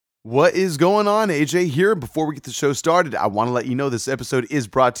What is going on? AJ here. Before we get the show started, I want to let you know this episode is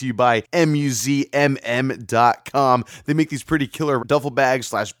brought to you by MUZMM.com. They make these pretty killer duffel bag /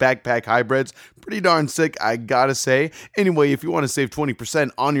 backpack hybrids. Pretty darn sick, I gotta say. Anyway, if you want to save 20%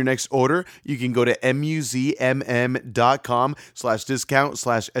 on your next order, you can go to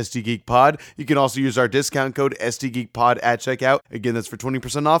MUZMM.com/discount/SDGeekPod. You can also use our discount code SDGeekPod at checkout. Again, that's for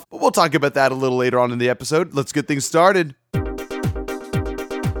 20% off, but we'll talk about that a little later on in the episode. Let's get things started.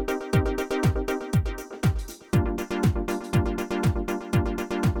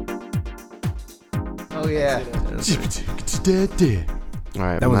 Oh yeah. All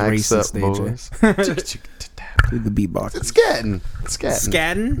right, That was Mike's racist, up, boys. Do the beatbox. It's scatting.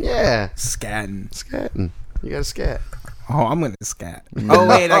 Scatting? Yeah, Scatting. scatting. You gotta scat. Oh, I'm gonna scat. Oh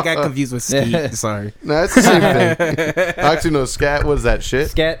wait, I got confused with skeet. Sorry. No, it's the same thing. Actually, no, scat. What is that shit?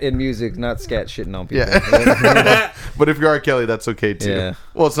 Scat in music, not scat shitting on people. Yeah. But if you're R. Kelly, that's okay too. Yeah.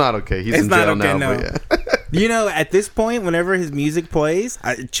 Well, it's not okay. He's It's in not jail okay, now. no. But yeah. You know, at this point, whenever his music plays,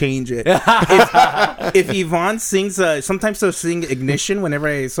 I change it. if Yvonne sings, sometimes she'll sing Ignition whenever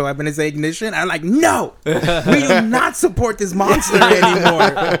I've been to say Ignition, I'm like, no, we do not support this monster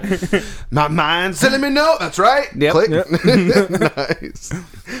anymore. My mind's telling me no. That's right. Yep. Click. Yep. Nice.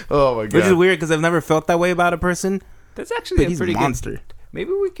 Oh my god. Which is weird because I've never felt that way about a person, That's actually but a he's a pretty monster. good. Maybe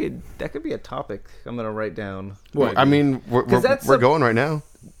that could be a topic I'm gonna write down. Well, I mean, we're 'Cause that's we're a- going right now.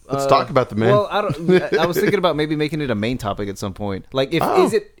 Let's talk about the man. Well, I was thinking about maybe making it a main topic at some point. Like,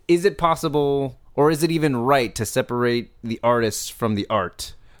 is it possible or is it even right to separate the artist from the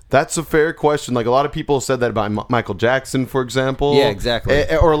art? That's a fair question. Like, a lot of people said that about Michael Jackson, for example. Yeah, exactly.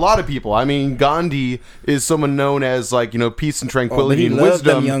 Or a lot of people. I mean, Gandhi is someone known as, like, peace and tranquility he and loved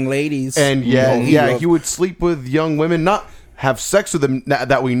wisdom. them young ladies. And he would sleep with young women, not have sex with them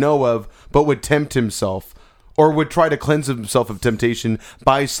that we know of, but would tempt himself. Or would try to cleanse himself of temptation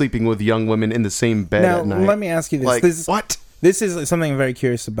by sleeping with young women in the same bed Now, at night. let me ask you this. Like, what? This is something I'm very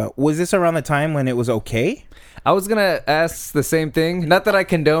curious about. Was this around the time when it was okay? I was gonna ask the same thing. Not that I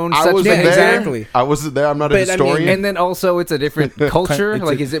condone I such wasn't things. there. Exactly. I wasn't there. I'm not a But, I mean, historian. And then also, it's a different culture. It's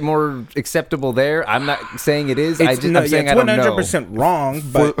Like, is it more acceptable there? I'm not saying it is. I'm saying it's I don't know. 100% wrong,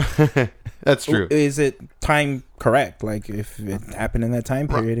 but That's true. is it time correct? Like, if it happened in that time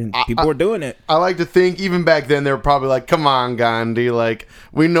period and people were doing it. I like to think even back then they were probably like, come on, Gandhi. Like,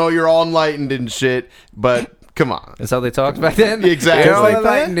 we know you're all enlightened and shit, but come on. That's how they talked back then. Exactly. They're all Like that?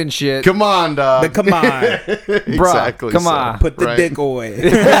 enlightened and shit. Come on, dog. But come on, Exactly. come so, on. put the right? dick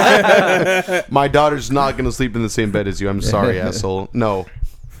away. My daughter's not going to sleep in the same bed as you. I'm sorry, asshole. No.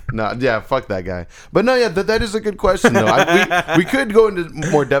 Yeah, fuck that guy. But no, yeah, that is a good question, though. We could go into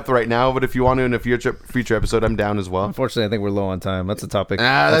more depth right now, but if you want to in a future episode, I'm down as well. Unfortunately, I think we're low on time. That's a topic.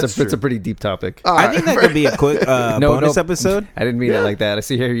 That's It's a true. pretty deep topic. I think that could be a quick bonus episode. I didn't mean it like that. I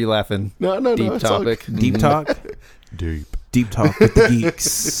see here you laughing. No, Deep it's all topic. good. Deep talk. Deep talk with the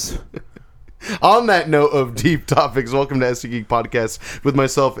geeks. On that note of deep topics, welcome to SD Geek Podcast with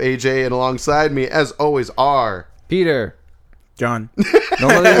myself, AJ, and alongside me, as always, are... Peter. John.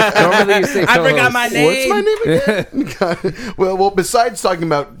 Normally you say I forgot co-host. my name. What's my name again? well, besides talking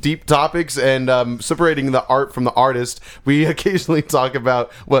about deep topics and separating the art from the artist, we occasionally talk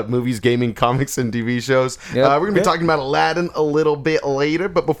about movies, gaming, comics, and TV shows. Yep. We're going to be talking about Aladdin a little bit later,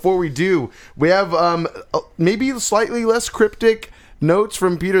 but before we do, we have maybe slightly less cryptic notes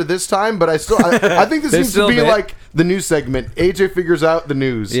from Peter this time, but I think this There's needs to still be a bit. like the news segment. AJ figures out the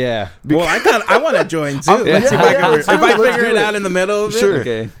news. Yeah. Well, I want to join too. Let's see if I can. let's do If I it, let's figure do it it. out in the middle of it. Sure.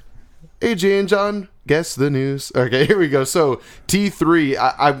 Okay. AJ and John, guess the news. Okay, here we go. So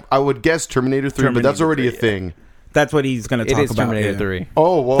T3, I would guess Terminator 3, but that's Terminator already 3, a thing. That's what he's going to It talk is about. Terminator yeah. 3.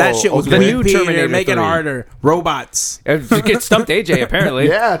 Oh, whoa. That shit was okay. weird. The new Peter, Terminator make it 3. harder. Robots. Get stumped AJ, apparently.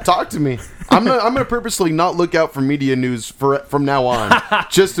 Yeah, talk to me. I'm gonna purposely not look out for media news from now on,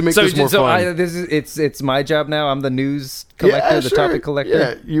 just to make this more fun. It's my job now. I'm the news collector, the topic collector.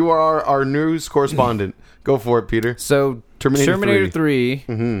 Yeah, you are our news correspondent. Go for it, Peter. So Terminator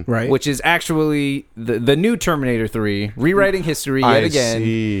 3, Right. which is actually the new Terminator 3, rewriting history yet again.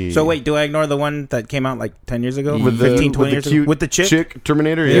 See. So wait, do I ignore the one that came out like 10 years ago? with 15, 20 with years the cute ago? With the chick?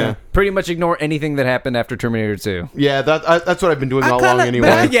 Terminator, yeah. Pretty much ignore anything that happened after Terminator 2. Yeah, that's what I've been doing all along kinda-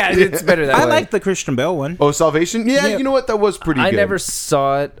 anyway. Yeah, it's better that I way. like the Christian Bale one. Oh, Salvation? Yeah, Yeah. you know what? That was pretty I good. never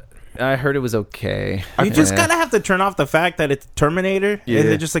saw it. I heard it was okay. You just Yeah. kind of have to turn off the fact that it's Terminator Yeah. and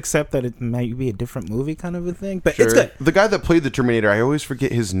then just accept that it might be a different movie kind of a thing. But Sure. it's good. The guy that played the Terminator, I always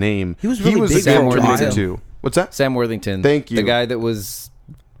forget his name. He was really big the for guy a in while. Terminator 2. What's that? Sam Worthington. Thank you. The guy that was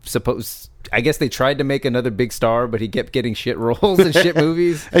I guess they tried to make another big star, but he kept getting shit roles and shit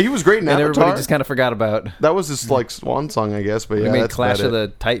movies. Hey, he was great in And Avatar. everybody just kind of forgot about. That was his like swan song, I guess. But He yeah, made that's Clash about of it.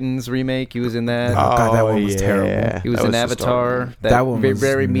 the Titans remake. He was in that. Oh, God, that one was terrible. He was That in the star Avatar. one. That one was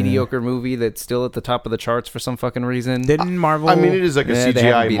very meh. mediocre movie that's still at the top of the charts for some fucking reason. Didn't Marvel? I mean, it is like a Yeah, they haven't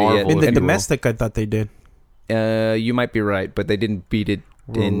CGI beat it yet. Marvel. in if the you will. domestic. I thought they did. You might be right, but they didn't beat it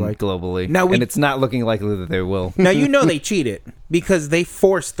Worldwide. globally. Now we- and it's not looking likely that they will. Now you know they cheated because they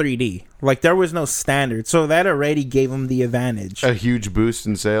forced 3D. Like there was no standard, so that already gave them the advantage. A huge boost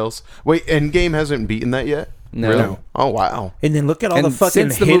in sales. Wait, Endgame hasn't beaten that yet? No. Really? No. Oh wow. And then look at all And the fucking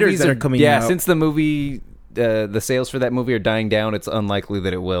since the hitters movies that are coming out. since the movie, the sales for that movie are dying down, it's unlikely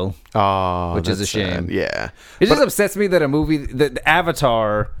that it will. Oh, Which is that's a shame. sad. Yeah. It just upsets me that a movie, the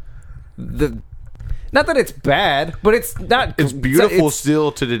Avatar, not that it's bad, but it's not. It's beautiful It's,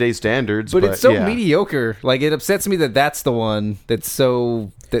 still to today's standards, but it's so yeah. mediocre. Like it upsets me that that's the one that's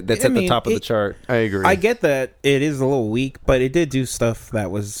so that's I at the mean, top of the it- chart. I agree. I get that it is a little weak, but it did do stuff that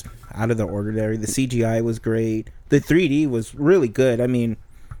was out of the ordinary. The CGI was great. The 3D was really good. I mean,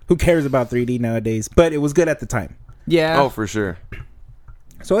 who cares about 3D nowadays? But it was good at the time. Yeah. Oh, for sure.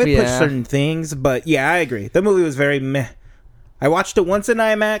 So it pushed Yeah. certain things, but yeah, I agree. The movie was very meh. I watched it once in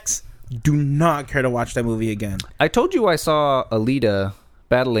IMAX. Do not care to watch that movie again. I told you I saw Alita,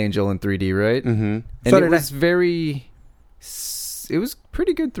 Battle Angel in 3D, right? Mm-hmm. And So it did was it was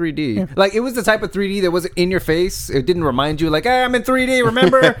pretty good 3D. Like it was the type of 3D that wasn't in your face. It didn't remind you like, hey, I'm in 3D.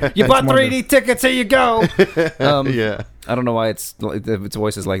 Remember, you bought more 3D tickets. Here you go. Yeah. I don't know why its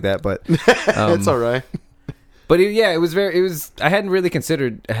voice is like that, but It's all right. But it was I hadn't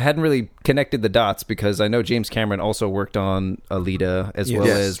really connected the dots because I know James Cameron also worked on Alita as well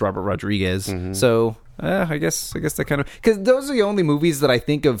Yes. as Robert Rodriguez. So I guess that kind of, because those are the only movies that I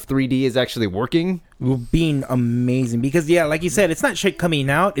think of 3D is actually working. Being amazing because yeah, like you said, it's not shit coming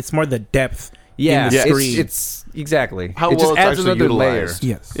out. It's more the depth. Yeah, in the Yes. screen. it's exactly How it well just it's adds actually another layer. utilized.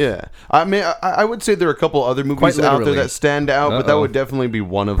 Yes. Yeah. I mean, I would say there are a couple other movies out there literally. that stand out, but that Uh-oh. would definitely be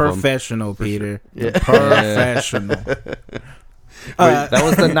one of them. Professional, Peter. Yeah. Professional. That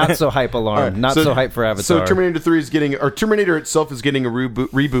was the not so hype alarm. All right, Not so hype for Avatar. So Terminator 3 is getting, or Terminator itself is getting a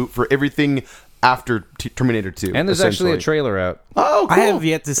reboot for everything after Terminator 2. and there's actually a essentially. trailer out. Oh, cool. I have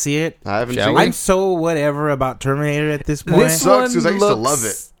yet to see it. I haven't Shall seen we? it. I'm so whatever about Terminator at this point. This sucks 'cause I used to love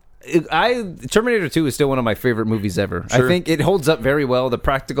it. Terminator 2 is still one of my favorite movies ever. I Sure. think it holds up very well. The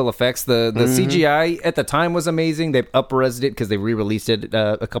practical effects, the CGI at the time was amazing. They've up-resed it because they re-released it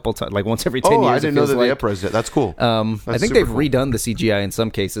a couple times, like once every 10 Oh, years. I it didn't know feels that they like. upraised it. That's cool. I That's think super they've cool. redone the CGI in some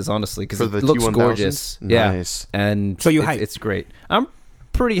cases, honestly, because For it the looks T1000s? gorgeous. Nice. Yeah, and So you it's, hyped? it's great. I'm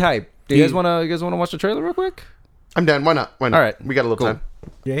pretty hyped. Do you guys want to watch the trailer real quick? I'm down. Why not? Why not? All right. We got a little Cool. time.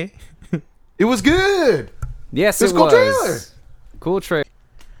 Jay? It was good. Yes, It's it a cool was. trailer. Cool trailer.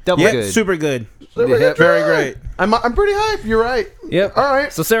 Double Yep, good. super good. Yep. Very great. I'm pretty hyped. You're right. Yep. All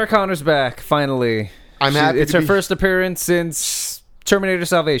right. So Sarah Connor's back finally. I'm happy It's to her be- first appearance since Terminator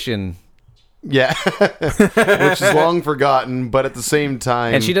Salvation, Yeah. Which is long forgotten, but at the same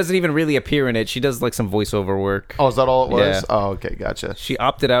time. and she doesn't even really appear in it. She does like some voiceover work. Oh, is that all it was? Yeah. Oh, okay. Gotcha. She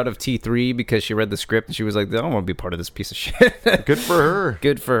opted out of T3 because she read the script and she was like, "I don't want to be part of this piece of shit." Good for her.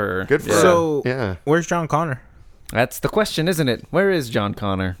 Good for her. Good for Yeah. her. So, Yeah. where's John Connor? That's the question, isn't it? Where is John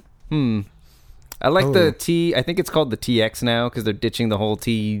Connor? I like the T. I think it's called the TX now because they're ditching the whole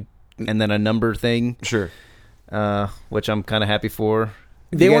T and then a number thing, Sure. which I'm kind of happy for.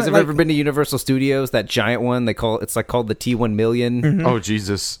 They You guys want, have like- ever been to Universal Studios? That giant one it's called the T1 million. Oh,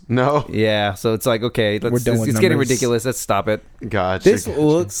 Jesus. No. Yeah, so it's like, okay, We're done with it's getting numbers. ridiculous. Let's stop it. Gotcha. This gotcha.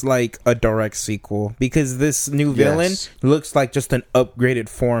 looks like a direct sequel because this new villain Yes. looks like just an upgraded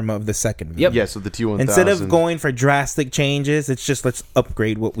form of the second villain. Yep. Yes, with the T1000. Instead of going for drastic changes, it's just let's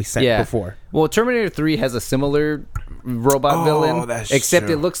upgrade what we sent Yeah. before. Well, Terminator 3 has a similar robot Oh, villain, that's except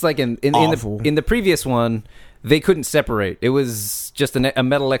true. it looks like in Awful. the previous one, they couldn't separate. It was just a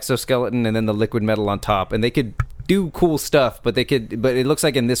metal exoskeleton and then the liquid metal on top, and they could do cool stuff, but it looks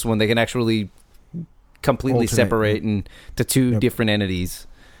like in this one they can actually completely Alternate. separate into two different entities,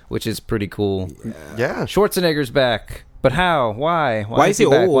 which is pretty cool. Yeah. Schwarzenegger's back. But how? Why? Why is he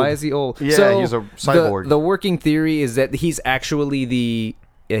back? old? Why is he old? Yeah, he's a cyborg. The working theory is that he's actually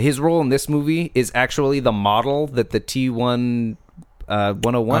his role in this movie is actually the model that the T1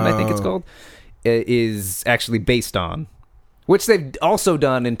 101, I think it's called, is actually based on. Which they've also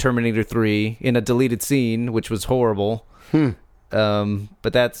done in Terminator 3 in a deleted scene, which was horrible.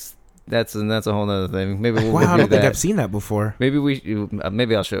 But that's a whole other thing. Maybe we'll Wow, I review don't think that. I've seen that before. Maybe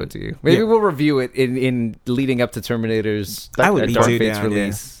I'll show it to you. Maybe Yeah. we'll review it in leading up to Terminator's I would be Dark too Fate's down, yeah.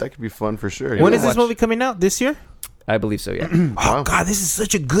 release. That could be fun for sure. When Yeah. is this movie coming out? This year? I believe so. Yeah. Oh God, this is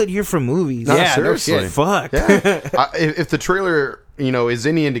such a good year for movies. No, Yeah, no seriously. shit. Fuck. Yeah. If the trailer, is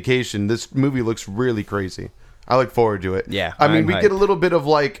any indication, this movie looks really crazy. I look forward to it. Yeah, I mean, I'm we hyped. get a little bit of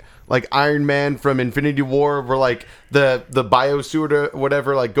like Iron Man from Infinity War, where like the biosuit or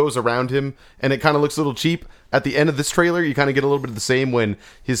whatever like goes around him, and it kind of looks a little cheap. At the end of this trailer, you kind of get a little bit of the same when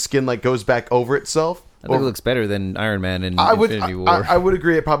his skin like goes back over itself. I think it looks better than Iron Man in I would Infinity War. I would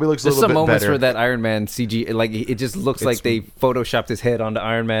agree. It probably looks a There's little some bit moments better. where that Iron Man CG, like it just looks like they photoshopped his head onto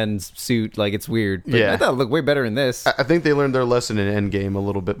Iron Man's suit. Like it's weird. But Yeah. I thought it looked way better in this. I think they learned their lesson in Endgame a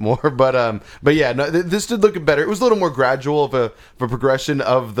little bit more, but yeah, no, this did look better. It was a little more gradual of a progression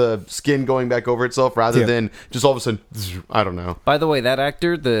of the skin going back over itself rather than just all of a sudden. I don't know. By the way, that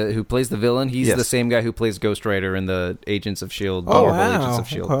actor, who plays the villain, he's Yes. the same guy who plays Ghost Rider in the Agents of Shield, Oh, Marvel wow. Agents of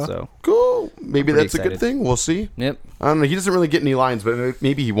Shield. Okay. So, Cool. Maybe Pretty that's a good excited. thing. We'll see. yep. I don't know. He doesn't really get any lines, but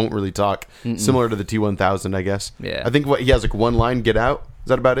maybe he won't really talk. Similar to the T-1000, I guess. Yeah. I think he has like one line: "Get out." Is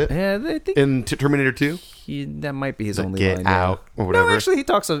that about it? Yeah, I think In Terminator 2? that might be his only Get line. yeah. out or whatever. No, actually, he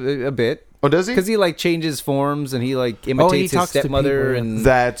talks a bit. Oh, does he? Because he like changes forms and he like imitates his talks to stepmother people. and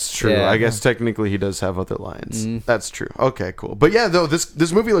That's true. Yeah. I guess technically he does have other lines. That's true. Okay, cool. But yeah, though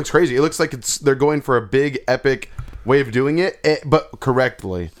this movie looks crazy. It looks like they're going for a big epic way of doing it, but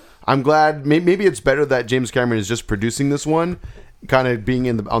correctly. I'm glad. Maybe it's better that James Cameron is just producing this one, kind of being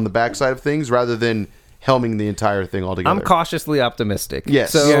on the backside of things rather than helming the entire thing altogether. I'm cautiously optimistic.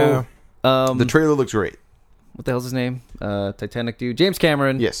 Yes. So, Yeah. The trailer looks great. what the hell's his name? Titanic dude, James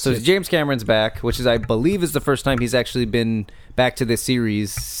Cameron. Yes. So James Cameron's back, which is I believe is the first time he's actually been back to this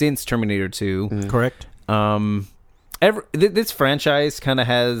series since Terminator 2. Correct. This franchise kind of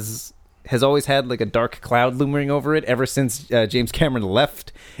has always had like a dark cloud looming over it ever since James Cameron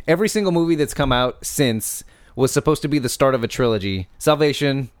left. Every single movie that's come out since was supposed to be the start of a trilogy.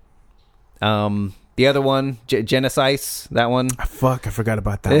 Salvation, the other one, Genesis, that one. Fuck, I forgot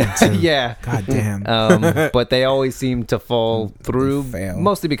about that one too. Yeah. God damn. But they always seem to fall through, fail.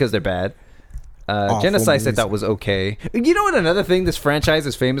 mostly because they're bad. Awful Genesis I movies. thought was okay. You know what? Another thing this franchise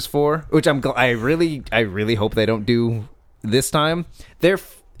is famous for, which I really hope they don't do this time.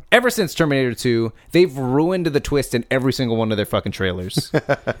 Ever since Terminator 2, they've ruined the twist in every single one of their fucking trailers.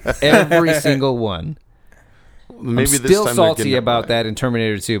 Every single one. Maybe I'm this still time they're salty getting it about right. that in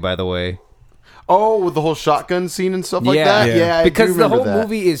Terminator 2, by the way. Oh, with the whole shotgun scene and stuff like Yeah. that. Yeah. Yeah, I Because do the remember whole that.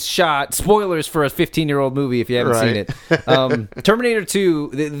 movie is shot. Spoilers for a 15-year-old movie if you haven't seen it. Terminator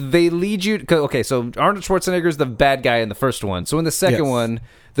 2, they lead you. Okay, so Arnold Schwarzenegger's the bad guy in the first one. So in the second Yes. one,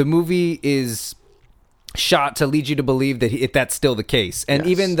 the movie is shot to lead you to believe that that's still the case. And Yes.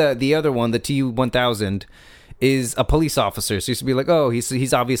 even the other one, the T-1000, is a police officer. So you used to be like, oh,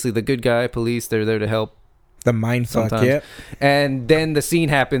 he's obviously the good guy. Police, they're there to help. The mind fuck, Sometimes. yeah. And then the scene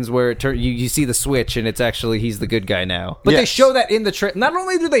happens where you see the switch and it's actually he's the good guy now. But they Yes. show that in the trailer. Not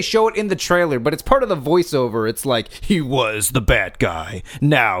only do they show it in the trailer, but it's part of the voiceover. It's like, he was the bad guy.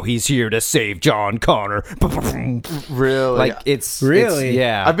 Now he's here to save John Connor. Really? Like, it's... Really? it's-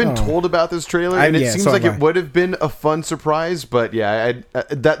 yeah. I've been told about this trailer, I- and it yeah, seems so like have it I. would have been a fun surprise. But yeah,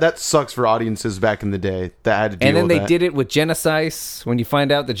 that sucks for audiences back in the day that had to deal And then with they that. did it with Genesis when you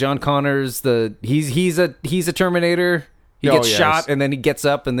find out that John Connor's he's a Terminator. He Oh, gets yes. shot and then he gets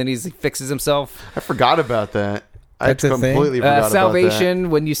up and then he fixes himself. I forgot about that. That's I a thing? completely forgot about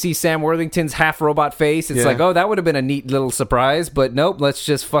Salvation, when you see Sam Worthington's half robot face, it's Yeah. like, oh, that would have been a neat little surprise, but nope, let's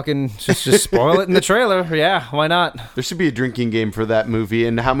just fucking just spoil it in the trailer. Yeah, why not? that. There should be a drinking game for that movie,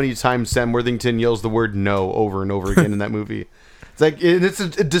 and how many times Sam Worthington yells the word "no" over and over again in that movie. It's like it's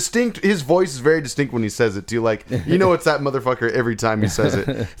a distinct. His voice is very distinct when he says it too. Like it's that motherfucker every time he says it.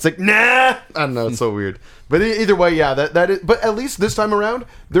 It's like nah. I don't know. It's so weird. But either way, yeah. That is. But at least this time around,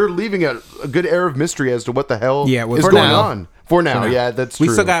 they're leaving a good air of mystery as to what the hell Yeah, is for going now. on. For now, yeah, that's We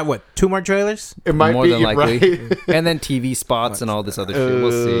true. still got, what, 2 more trailers? it might More be than likely. right. And then TV spots and all this other shit.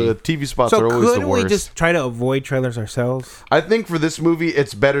 We'll see. TV spots So are always the couldn't we worst. just try to avoid trailers ourselves? I think for this movie,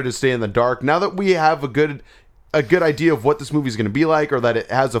 it's better to stay in the dark. Now that we have a good idea of what this movie is going to be like, or that it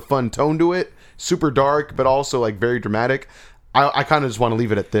has a fun tone to it, super dark, but also like very dramatic. I kind of just want to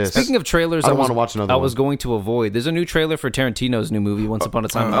leave it at this. Speaking of trailers, I don't wanna watch another I was one. going to avoid. There's a new trailer for Tarantino's new movie, Once Upon a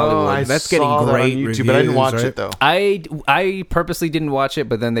Time in oh, Hollywood. I That's saw getting that on great YouTube, but I didn't watch reviews, it though. I purposely didn't watch it,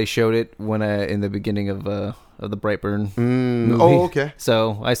 but then they showed it when in the beginning of the Brightburn movie. Oh, okay.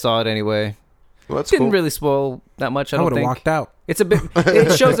 So I saw it anyway. Well, that's Didn't cool. really spoil that much. I I don't would have think. walked out. It's a bit.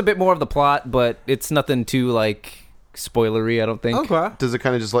 It shows a bit more of the plot, but it's nothing too like spoilery. I don't think. Does it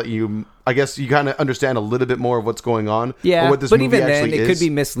kind of just let you? I guess you kind of understand a little bit more of what's going on. Yeah, or what this but movie even then, actually it is. could be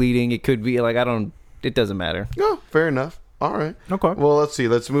misleading. It could be like I don't. It doesn't matter. Oh, fair enough. All right. Okay. Well, let's see.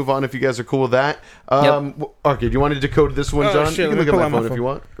 Let's move on if you guys are cool with that. Okay, do you want to decode this one, Oh, John? shit, You can let look me at pull my out my phone if phone. you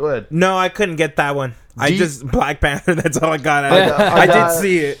want. Go ahead. No, I couldn't get that one. I D- just Black Panther. That's all I got. I I got did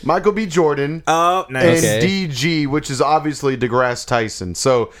see it. Michael B. Jordan. Oh, And nice. Okay. DG, which is obviously DeGrasse Tyson.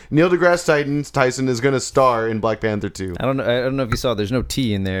 So Neil deGrasse Tyson is going to star in Black Panther 2. I don't know if you saw. There's no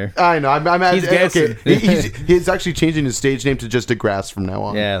T in there. I know. I'm He's okay. guessing. He's actually changing his stage name to just DeGrasse from now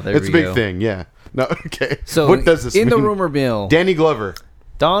on. Yeah, there it's we a big go. thing. Yeah. No. Okay. So what does this in mean? the rumor mill? Danny Glover,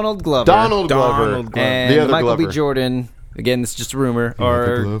 Donald Glover, Donald Glover, Donald Glover. and the other Michael Glover. B. Jordan. Again, it's just a rumor. other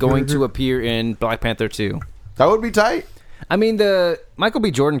Are Glover. going to appear in Black Panther 2. That would be tight. I mean, the Michael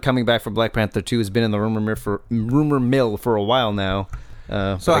B. Jordan coming back for Black Panther 2 has been in the rumor mill for a while now.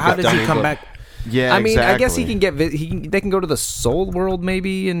 So how does he come back? Yeah. I mean, I guess he exactly. can get. They can go to the Soul World,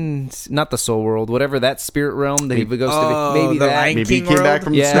 maybe, and not the Soul World, whatever that spirit realm that he goes Oh, to. Maybe the that Lion Maybe he King came back World?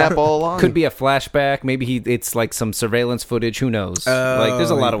 from the snap all along. could be a flashback. Maybe it's like some surveillance footage. Who knows? Like,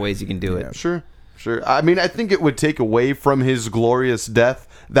 there's a lot of ways you can do it. Sure. I mean, I think it would take away from his glorious death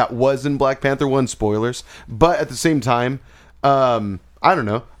that was in Black Panther 1, spoilers. But at the same time, I don't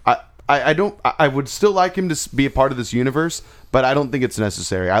know. I would still like him to be a part of this universe, but I don't think it's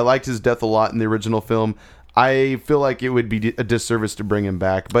necessary. I liked his death a lot in the original film. I feel like it would be a disservice to bring him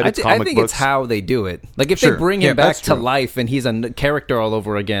back, but it's I comic think books. it's how they do it. Like, if Sure. they bring Yeah, him back that's to true. life and he's a character all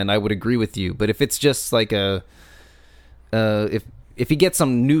over again, I would agree with you. But if it's just like if he gets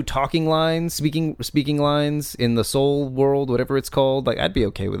some new talking lines, speaking lines in the Soul World, whatever it's called, like, I'd be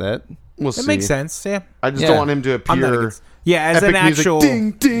okay with that. We'll That see. makes sense. Yeah. I just Yeah. don't want him to I'm not appear. against- Yeah, as an epic music, actual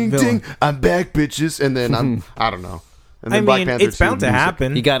ding, ding, villain. ding. I'm back, bitches, and then I don't know. And I then Black mean, Panther it's 2 bound to music.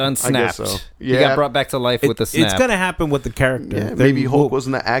 happen. He got unsnapped. so. He Yeah. got brought back to life with a snap. It's gonna happen with the character. Yeah, They maybe Hulk will-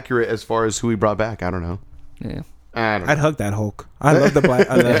 wasn't that accurate as far as who he brought back. I don't know. Yeah. I don't know. I'd hug that Hulk. I love the Black.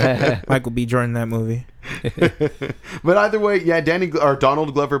 I love Michael B. Jordan in that movie. But either way, yeah,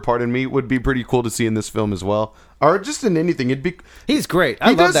 Donald Glover, pardon me, would be pretty cool to see in this film as well, or just in anything. It'd be. He's great.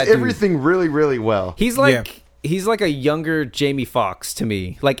 I He love does that dude. everything really, really well. He's like a younger Jamie Foxx to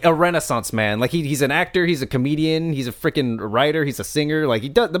me, like a Renaissance man. Like he's an actor, he's a comedian, he's a freaking writer, he's a singer. Like the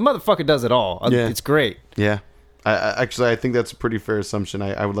motherfucker does it all. Yeah. It's great. Yeah, I think that's a pretty fair assumption.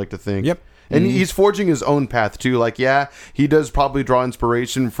 I would like to think. Yep. And he's forging his own path too. Like, yeah, he does probably draw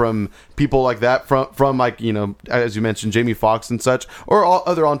inspiration from people like that, from like, you know, as you mentioned, Jamie Foxx and such, or all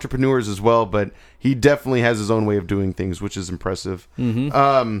other entrepreneurs as well. But he definitely has his own way of doing things, which is impressive.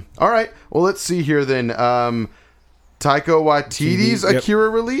 All right, well, let's see here then. Taika Waititi's Yep. Akira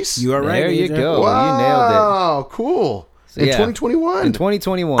release. You are right. There you AJ. go. wow, You nailed it. Cool. So, In yeah. 2021. In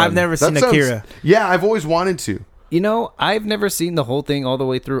 2021. I've never seen Akira. Yeah, I've always wanted to. You know, I've never seen the whole thing all the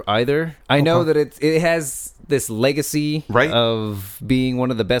way through either. I know that it has this legacy Right. of being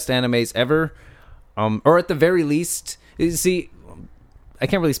one of the best animes ever, or at the very least, you see. I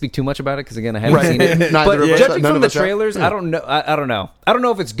can't really speak too much about it because again I haven't Right. seen it. Neither But of us- judging none from of the us have. trailers, Yeah. I don't know. I don't know. I don't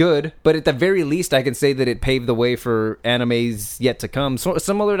know if it's good, but at the very least, I can say that it paved the way for animes yet to come. So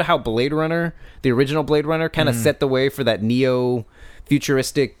similar to how Blade Runner, the original Blade Runner, kind of set the way for that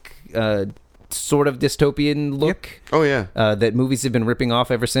neo-futuristic sort of dystopian look. Oh yeah. That movies have been ripping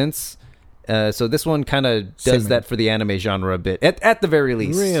off ever since. So this one kind of does Similar. that for the anime genre a bit, at the very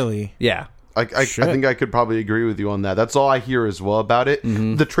least. Really? Yeah. I Shit. think I could probably agree with you on that. That's all I hear as well about it.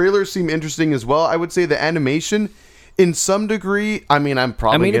 Mm-hmm. The trailers seem interesting as well. I would say the animation, in some degree, I mean,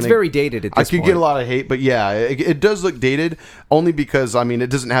 It's very dated at I this could point. get a lot of hate, but yeah, it does look dated only because, I mean, it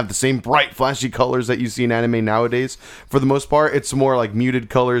doesn't have the same bright, flashy colors that you see in anime nowadays. For the most part, it's more like muted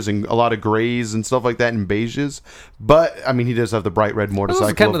colors and a lot of grays and stuff like that and beiges. But, I mean, he does have the bright red That motorcycle,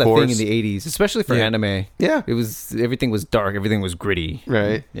 was kind of of the course. thing in the 80s, especially for Yeah. anime. Yeah. Everything was dark, everything was gritty.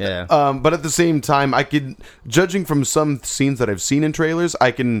 Right. Yeah. But at the same time, judging from some scenes that I've seen in trailers,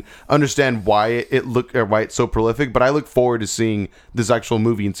 I can understand why why it's so prolific. But I look forward to seeing this actual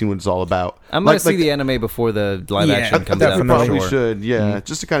movie and seeing what it's all about. I'm going to see the anime before the live Yeah, action comes I out. definitely. For probably sure. should, yeah,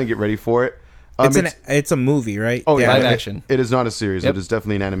 just to kind of get ready for it. It's a movie, right? oh yeah, live it- action. It is not a series. Yep. It is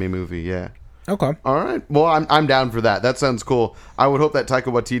definitely an anime movie. Yeah. Okay. All right. Well, I'm down for that. That sounds cool. I would hope that Taika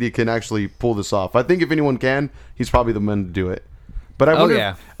Waititi can actually pull this off. I think if anyone can, he's probably the man to do it. But I wonder,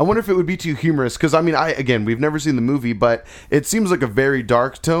 yeah. I wonder if it would be too humorous because I mean, we've never seen the movie, but it seems like a very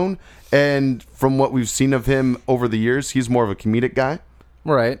dark tone. And from what we've seen of him over the years, he's more of a comedic guy.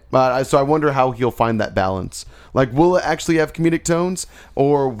 Right. So I wonder how he'll find that balance. Like, will it actually have comedic tones,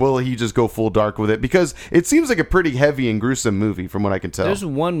 or will he just go full dark with it? Because it seems like a pretty heavy and gruesome movie, from what I can tell. There's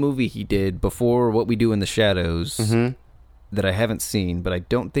one movie he did before What We Do in the Shadows that I haven't seen, but I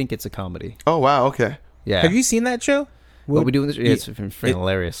don't think it's a comedy. Oh wow, okay. Yeah. Have you seen that show? What we doing this? It's freaking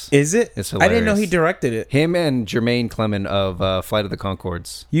hilarious. Is it? It's I didn't know he hilarious. directed it. Him and Jermaine Clement of Flight of the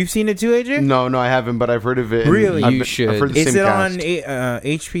Conchords. You've seen it too, AJ? No, I haven't, but I've heard of it. and Really? I've You should. I've heard the Is same it cast. on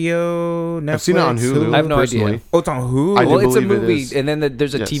HBO, Netflix? I've seen it on Hulu. I have no personally. idea. Oh, it's on Hulu. I do Well, it's a believe it movie, is. and then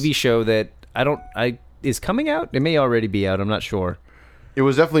there's a Yes. TV show that is coming out. It may already be out. I'm not sure. It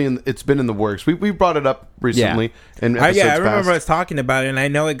was definitely it's been in the works. We brought it up recently. And I episodes remember past. us talking about it, and I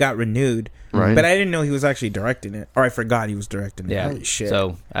know it got renewed. Right. But I didn't know he was actually directing it, or I forgot he was directing it. Yeah. Holy shit!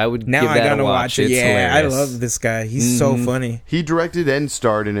 So I would now give I that gotta a watch watch. it. It's Yeah, hilarious. I love this guy. He's so funny. He directed and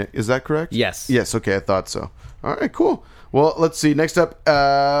starred in it. Is that correct? Yes. Yes. Okay, I thought so. All right, cool. Well, let's see. Next up,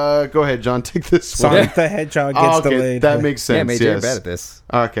 go ahead, John. Take this one. Sonic the Hedgehog gets Oh, okay, delayed. that makes sense. Yeah, Major, you're yes. bad at this.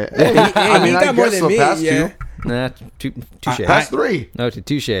 Okay. Hey, he got more than me. Past Yeah. two. Nah, touche. Past three. No,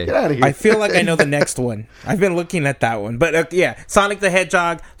 touche. Get out of here. I feel like I know the next one. I've been looking at that one, but yeah, Sonic the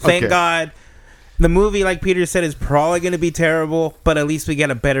Hedgehog. Thank Okay. God. The movie, like Peter said, is probably going to be terrible, but at least we get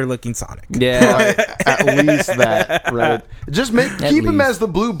a better looking Sonic. Yeah. Right, at least that, right? Just keep him least. as the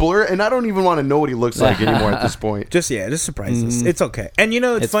blue blur, and I don't even want to know what he looks like anymore at this point. Just surprise us. It's okay. And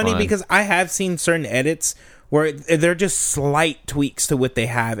it's It's funny fine. because I have seen certain edits where they're just slight tweaks to what they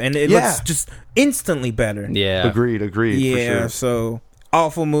have, and it Yeah. looks just instantly better. Yeah. Agreed. Yeah, For sure. so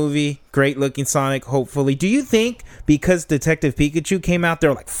awful movie, great looking Sonic, hopefully. Do you think because Detective Pikachu came out,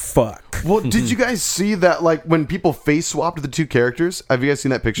 they're like, fuck? Well, did you guys see that? Like when people face swapped the two characters, have you guys seen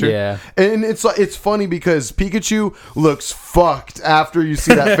that picture? Yeah. And it's funny because Pikachu looks fucked after you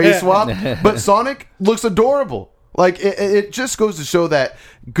see that face swap, but Sonic looks adorable. Like it just goes to show that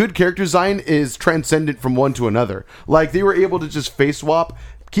good character design is transcendent from one to another. Like they were able to just face swap,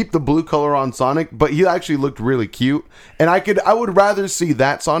 keep the blue color on Sonic, but he actually looked really cute. And I would rather see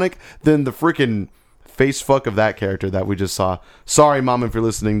that Sonic than the freaking face fuck of that character that we just saw. Sorry, Mom, if you're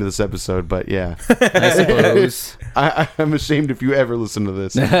listening to this episode, but yeah. I suppose. I'm ashamed if you ever listen to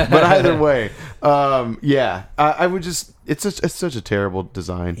this. But either way, yeah. I would just... It's such a terrible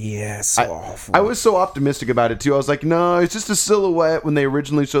design. Yeah, so awful. I was so optimistic about it, too. I was like, no, it's just a silhouette when they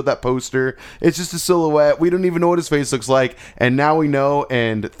originally showed that poster. It's just a silhouette. We don't even know what his face looks like. And now we know,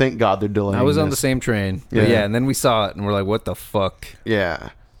 and thank God they're delaying I was on the this. same train. Yeah. Yeah, and then we saw it, and we're like, what the fuck? Yeah.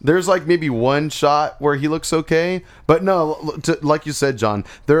 There's like maybe one shot where he looks okay, but no, like you said, John,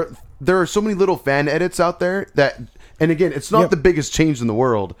 there are so many little fan edits out there that, and again, it's not Yep. the biggest change in the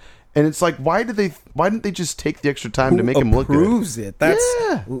world, and it's like why didn't they just take the extra time to make him look good? approves it? That's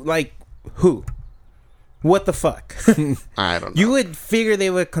Yeah. like who? What the fuck? I don't know. You would figure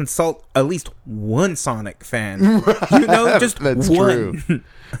they would consult at least one Sonic fan. Just That's one. true,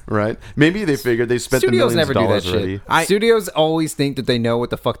 right? Maybe they figured they spent Studios the millions never of do that dollars already. shit. Studios always think that they know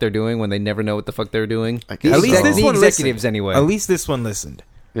what the fuck they're doing when they never know what the fuck they're doing. I guess At least so. this the one executives listened. anyway. At least this one listened.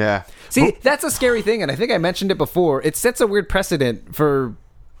 Yeah. See, that's a scary thing, and I think I mentioned it before. It sets a weird precedent for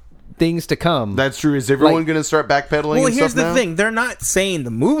things to come. That's true. Is everyone Like- going to start backpedaling? Well, and here's stuff the now? thing. They're not saying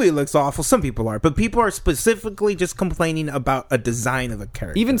the movie looks awful. Some people are. But people are specifically just complaining about a design of a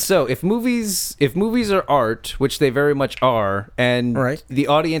character. Even so, if movies are art, which they very much are, and Right. the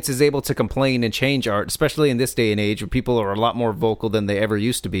audience is able to complain and change art, especially in this day and age where people are a lot more vocal than they ever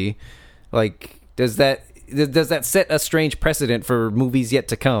used to be, like does that set a strange precedent for movies yet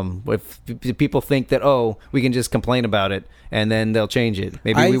to come? If people think that we can just complain about it and then they'll change it,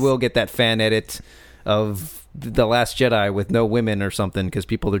 maybe we will get that fan edit of The Last Jedi with no women or something because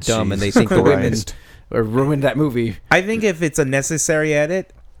people are dumb and they think the women Christ. ruined that movie. I think if it's a necessary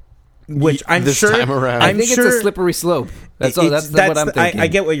edit, which I'm This sure, time around. I I'm think sure it's a slippery slope. That's all. That's what I'm thinking. I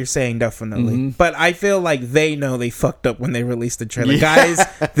get what you're saying, definitely. Mm-hmm. But I feel like they know they fucked up when they released the trailer. Guys,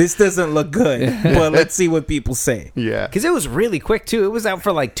 this doesn't look good. But let's see what people say. Yeah. Because it was really quick too. It was out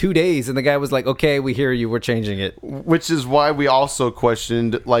for like 2 days, and the guy was like, "Okay, we hear you. We're changing it." Which is why we also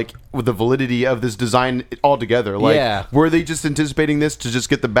questioned like with the validity of this design altogether. Like, Yeah. were they just anticipating this to just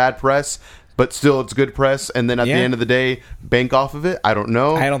get the bad press, but still it's good press, and then at Yeah. the end of the day bank off of it? I don't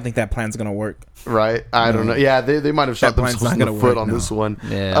know. I don't think that plan's going to work. Right? I don't know. Yeah, they might have shot That plan's themselves in not the gonna foot work, on no. this one.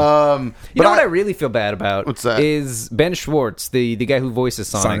 Yeah. You You know what I really feel bad about? What's that? Is Ben Schwartz, the guy who voices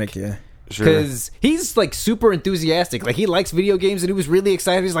Sonic, yeah. Sure. Because he's like super enthusiastic. Like he likes video games, and he was really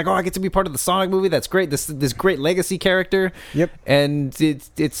excited. He's like, "Oh, I get to be part of the Sonic movie. That's great. This great legacy character." Yep. And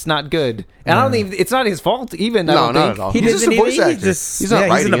it's not good. And I don't think it's not his fault. Even I No, don't not think. at all. He He's doesn't just a voice even, actor. He just, He's not he's in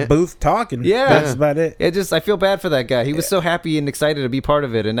writing a it. booth talking. Yeah. That's about it. I feel bad for that guy. He was so happy and excited to be part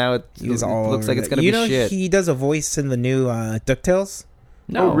of it, and now it He's all looks over like it's that. gonna you be know, shit. he does a voice in the new DuckTales.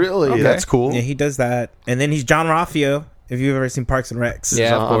 No, Oh, really? Okay. That's cool. Yeah, he does that. And then he's John Raffio, if you've ever seen Parks and Recs.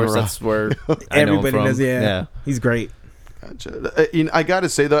 Yeah, of John course. Roth. That's where I know him Everybody from. does, yeah. He's great. Gotcha. I gotta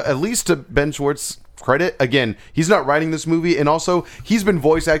say though, at least to Ben Schwartz credit. Again, he's not writing this movie, and also he's been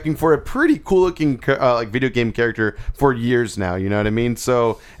voice acting for a pretty cool looking like video game character for years now. You know what I mean?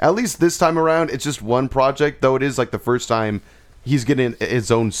 So at least this time around, it's just one project. Though it is like the first time he's getting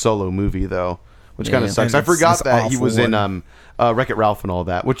his own solo movie, though, which kind of sucks. I forgot that he was in Wreck-It Ralph and all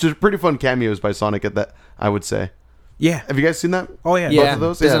that, which is pretty fun cameos by Sonic at that. I would say. Yeah. Have you guys seen that? Oh yeah. Yeah, Both of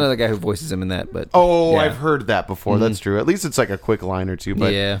those? there's Yeah. another guy who voices him in that. But Oh, yeah. I've heard that before. That's true. At least it's like a quick line or two.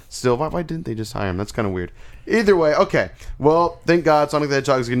 But Yeah. still, why didn't they just hire him? That's kind of weird. Either way, okay. Well, thank God Sonic the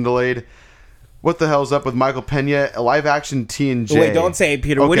Hedgehog is getting delayed. What the hell's up with Michael Pena? A live action TNJ. Wait, don't say it,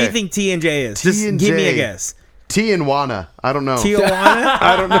 Peter. What do you Okay. think T&J is? Just T&J. give me a guess. T and Wana. I don't know. Tijuana?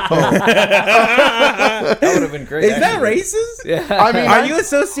 I don't know. that would have been great. Is that racist? Yeah. I mean, Are you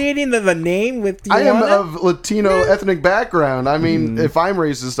associating the name with Tijuana? I am of Latino ethnic background. I mean, if I'm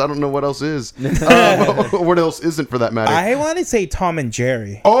racist, I don't know what else is. What else isn't, for that matter. I want to say Tom and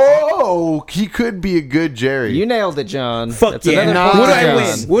Jerry. Oh, he could be a good Jerry. You nailed it, John. Fuck That's yeah. another What do point, I John.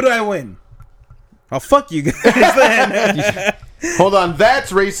 win? What do I win? Oh, fuck you guys then. Hold on,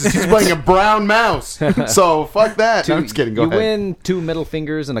 that's racist. He's playing a brown mouse. So fuck that. I'm just kidding. Go you ahead. win 2 middle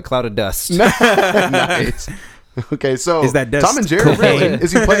fingers and a cloud of dust. Nice. Okay, so Is that dust Tom and Jerry? cocaine? Really?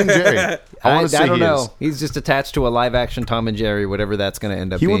 Is he playing Jerry? I want to say I don't he know. is. He's just attached to a live action Tom and Jerry, whatever that's going to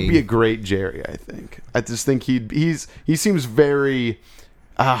end up He being. would be a great Jerry. I think. I just think he seems very.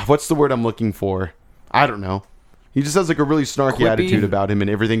 What's the word I'm looking for? I don't know. He just has like a really snarky Quippy? attitude about him and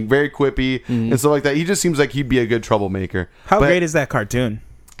everything. Very quippy and stuff like that. He just seems like he'd be a good troublemaker. How But- great is that cartoon?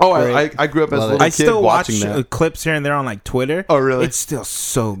 Oh, I grew up as a Love it. little I kid still watch watching that. clips here and there on like Twitter. Oh, really? It's still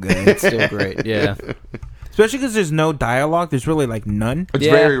so good. It's still great. Yeah. Especially because there's no dialogue. There's really like none. It's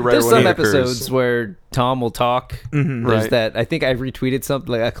Yeah, very rare there's when some it occurs. episodes where Tom will talk. There's Right. that. I think I retweeted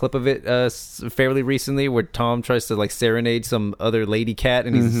something, like a clip of it fairly recently, where Tom tries to like serenade some other lady cat,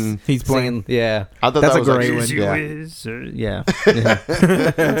 and He's playing. singing. Yeah, I thought That's that a was great actually, one. yeah. yeah.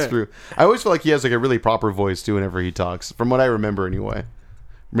 That's true. I always feel like he has like a really proper voice too whenever he talks, from what I remember anyway.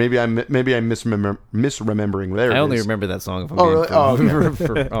 Maybe I'm misremembering. There, I it only is. remember that song. If I'm Oh, being really? Oh,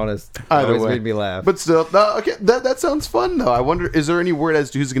 for honest. It Either always way. made me laugh. But still, no, okay, that sounds fun though. I wonder, is there any word as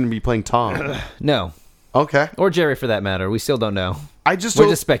to who's going to be playing Tom? No, Okay, or Jerry for that matter. We still don't know. I just We're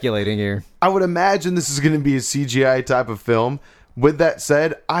don't- just speculating here. I would imagine this is going to be a CGI type of film. With that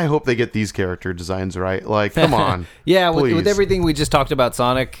said, I hope they get these character designs right. Like, come on, Yeah, with please. everything we just talked about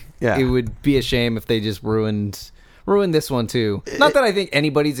Sonic, Yeah. it would be a shame if they just ruined this one too. Not that I think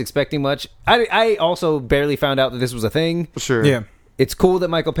anybody's expecting much. I also barely found out that this was a thing. Sure, Yeah. It's cool that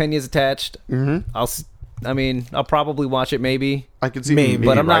Michael Pena's attached. Mm-hmm. I'll probably watch it maybe. I can see, Maybe.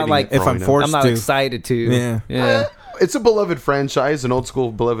 But I'm not writing like- it if for I'm all we know. forced I'm not to. excited to. Yeah. Yeah. It's a beloved franchise, an old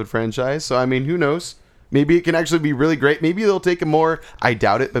school beloved franchise. So I mean, who knows? Maybe it can actually be really great. Maybe they'll take a more, I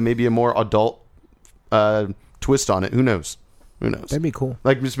doubt it, but maybe a more adult twist on it. Who knows? Who knows? That'd be cool.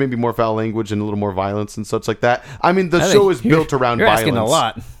 Like just maybe more foul language and a little more violence and such like that. I mean, the I show think is built around you're violence. asking a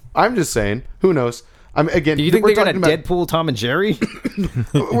lot. I'm just saying. Who knows? I mean, again, Do you think we're they're gonna talking about, Deadpool Tom and Jerry?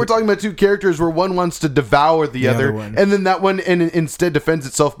 we're talking about two characters where one wants to devour the other, other one. and then that one instead defends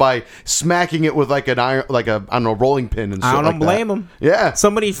itself by smacking it with like an iron, like a I don't know, rolling pin and shit. I don't like blame that. him. Yeah.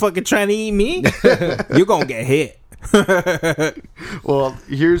 Somebody fucking trying to eat me, you're gonna get hit. Well,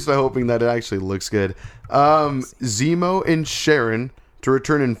 here's the hoping that it actually looks good. Zemo and Sharon to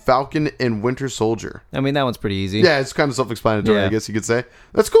return in Falcon and Winter Soldier. I mean, that one's pretty easy. Yeah, it's kind of self-explanatory, Yeah. I guess you could say.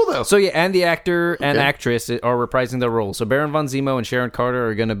 That's cool though. So yeah, and the actor and Okay. actress are reprising their roles. So Baron von Zemo and Sharon Carter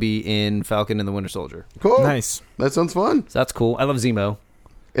are going to be in Falcon and the Winter Soldier. Cool. Nice. That sounds fun. So that's cool. I love Zemo,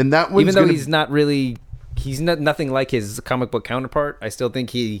 And that one's even though gonna- he's nothing like his comic book counterpart. I still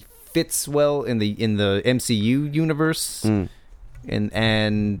think he fits well in the MCU universe.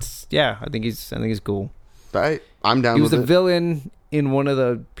 And yeah, I think he's cool. I'm down He with was a it. villain in one of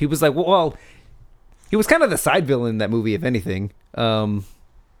the. He was like, well, he was kind of the side villain in that movie, if anything.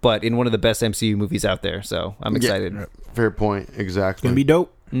 But in one of the best MCU movies out there, so I'm excited. Yeah, fair point. Exactly. Gonna be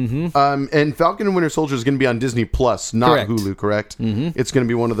dope. And Falcon and Winter Soldier is going to be on Disney Plus, not Correct. Hulu. Correct. It's going to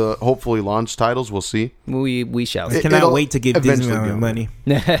be one of the hopefully launch titles. We'll see. We shall. It- Cannot it'll wait to give Disney eventually my go. money.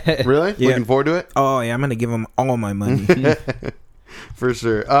 Really? Yeah. Looking forward to it. Oh yeah, I'm gonna give them all my money. For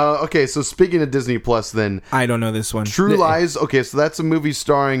sure. Okay, so speaking of Disney Plus, then I don't know this one. True Lies. Okay, so that's a movie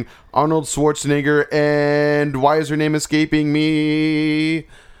starring Arnold Schwarzenegger and why is her name escaping me?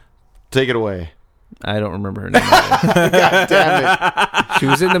 Take it away. I don't remember her name. God damn it. She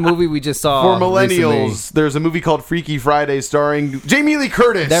was in the movie we just saw. For millennials, recently. there's a movie called Freaky Friday starring Jamie Lee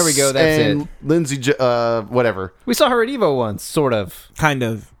Curtis. There we go, that's and it. Lindsay, whatever. We saw her at Evo once, sort of. Kind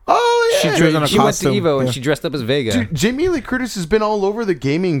of. Oh yeah. She was in a She went to costume. Evo and Yeah. she dressed up as Vega. Dude, Jamie Lee Curtis has been all over the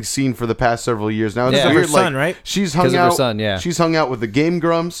gaming scene for the past several years now. It's Yeah. weird, Her son, right? She's 'Cause hung of her out. son, yeah. She's hung out with the Game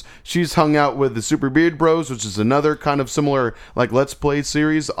Grumps. She's hung out with the Super Beard Bros, which is another kind of similar like Let's Play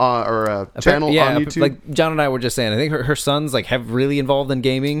series or channel yeah, on YouTube. like John and I were just saying, I think her son's like heavily involved in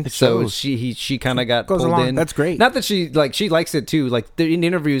gaming, so shows. she kind of got Goes pulled along. in. That's great. Not that she likes it too. Like in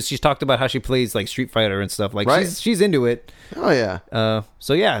interviews, she's talked about how she plays like Street Fighter and stuff. Like Right. she's into it. oh yeah.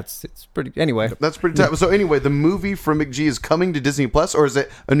 So yeah, it's pretty. Anyway, That's pretty tough. So anyway, the movie from McG is coming to Disney Plus, or is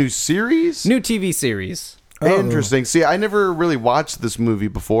it a new series? new TV series. Interesting. See, I never really watched this movie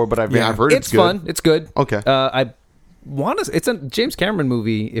before, but I've heard It's good. fun. It's good. Okay. I want to. It's a James Cameron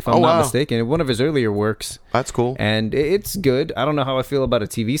movie, if I'm Oh, not wow. mistaken. One of his earlier works. That's cool. And it's good. I don't know how I feel about a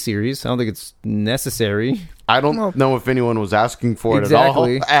TV series. I don't think it's necessary. I don't know if anyone was asking for it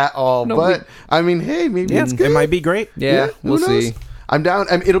Exactly. at all. No, but I mean, hey, maybe it's good. It might be great. Yeah, who we'll knows? see. I'm down.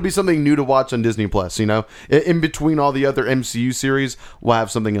 I mean, it'll be something new to watch on Disney Plus. You know, in between all the other MCU series, we'll have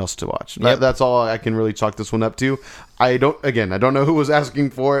something else to watch. Yep. That's all I can really chalk this one up to. I don't know who was asking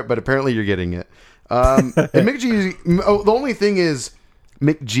for it, but apparently you're getting it. And McG. The only thing is,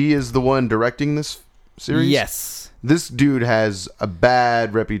 McG is the one directing this series. Yes. This dude has a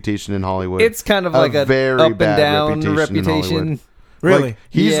bad reputation in Hollywood. It's kind of like a very up and bad down in Hollywood. reputation. Really? Like,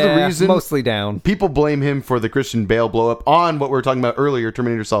 he's Yeah, the reason mostly down. people blame him for the Christian Bale blow up on what we were talking about earlier,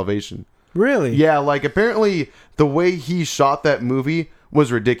 Terminator Salvation. Really? Yeah, like apparently the way he shot that movie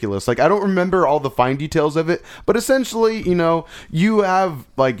was ridiculous. Like I don't remember all the fine details of it, but essentially, you know, you have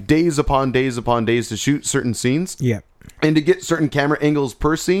like days upon days upon days to shoot certain scenes Yeah. and to get certain camera angles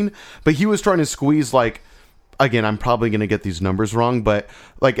per scene, but he was trying to squeeze like, again, I'm probably going to get these numbers wrong, but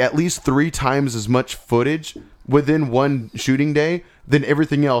like at least 3 times as much footage within one shooting day than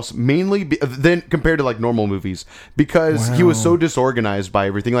everything else, mainly then compared to like normal movies, because he was so disorganized by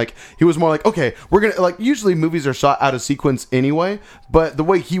everything. Like he was more like, okay, we're gonna, like, usually movies are shot out of sequence anyway, but the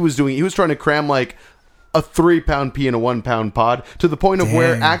way he was doing it, he was trying to cram like a 3-pound pea in a 1-pound pod, to the point of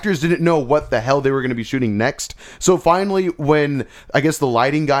where Dang. actors didn't know what the hell they were going to be shooting next. So finally, when I guess the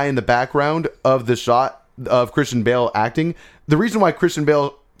lighting guy in the background of the shot of Christian Bale acting, the reason why Christian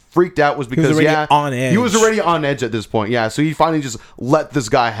Bale freaked out was because already on edge. he was already on edge at this point. Yeah, so he finally just let this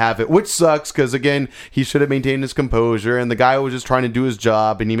guy have it, which sucks because again, he should have maintained his composure, and the guy was just trying to do his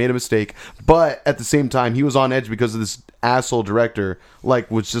job, and he made a mistake. But at the same time, he was on edge because of this asshole director, like,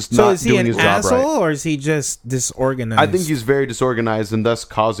 was just So not is he doing an his job asshole right. or is he just disorganized? I think he's very disorganized, and thus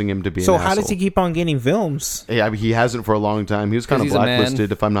causing him to be. So an how asshole. does he keep on getting films? Yeah, I mean, he hasn't for a long time. He was kind of 'Cause he's a man.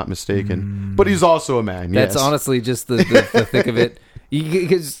 blacklisted, if I'm not mistaken. But he's also a man. That's yes. honestly just the thick of it.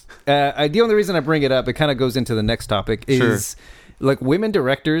 Because the only reason I bring it up, it kind of goes into the next topic, is like women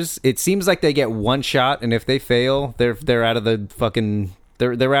directors. It seems like they get one shot, and if they fail, they're out of the fucking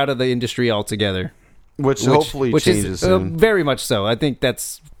they're out of the industry altogether. which hopefully changes is soon. very much so. I think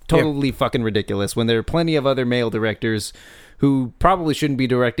that's totally fucking ridiculous when there are plenty of other male directors who probably shouldn't be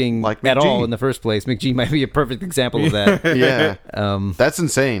directing Like at McG. all in the first place. McG might be a perfect example of that. Yeah, Um, that's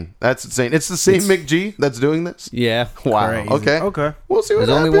insane. That's insane. It's the same McG that's doing this. yeah. Wow. Crazy. Okay. Okay. We'll see what There's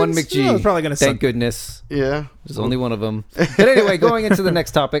only one happens. McG. No, it's probably gonna Thank suck. goodness. Yeah. There's only one of them. But anyway, going into the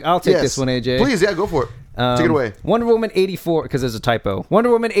next topic, I'll take Yes. this one, AJ. Please, yeah, go for it. Take it away. Wonder Woman 84, because there's a typo.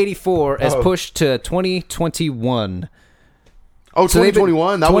 Wonder Woman 84 has Oh. pushed to 2021. Oh, So they've been-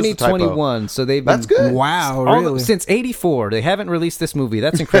 2021. That was the typo. 2021. So they've been That's good. Wow, all really? since 84. They haven't released this movie.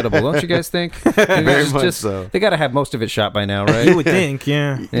 That's incredible, don't you guys think? Very much so. They got to have most of it shot by now, right? You would think,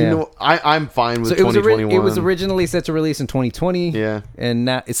 yeah. You Yeah. know, I'm fine with So it was, 2021. it was originally set to release in 2020. Yeah. And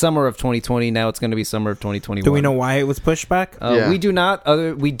now it's summer of 2020. Now it's going to be summer of 2021. Do we know why it was pushed back? Yeah. We do not.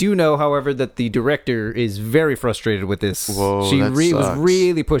 We do know, however, that the director is very frustrated with this. Whoa, she that was sucks.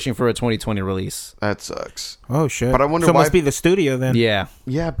 really pushing for a 2020 release. That sucks. Oh shit! But I wonder so it why- must be the studio then. Yeah.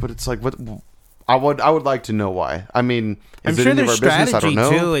 Yeah, but it's like, what? I would like to know why. I mean, I'm is it sure any of there's our business? I strategy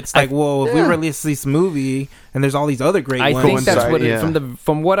don't know. too. It's like, well, if we yeah. release this movie and there's all these other great I ones. think that's Coincide, what yeah.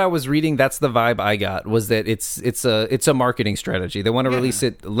 from what I was reading, that's the vibe I got, was that it's a marketing strategy. They want to release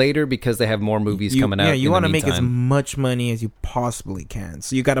it later because they have more movies coming out. Yeah, you want to make as much money as you possibly can.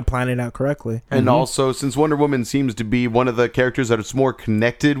 So you got to plan it out correctly. And also, since Wonder Woman seems to be one of the characters that is more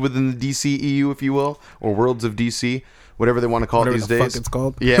connected within the DCEU, if you will, or Worlds of DC, whatever they want to call Whatever it these the days. fuck it's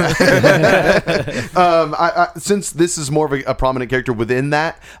called. Yeah. Since this is more of a prominent character within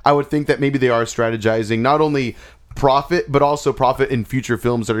that, I would think that maybe they are strategizing not only profit, but also profit in future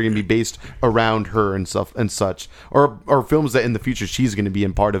films that are going to be based around her and stuff and such, or films that in the future she's going to be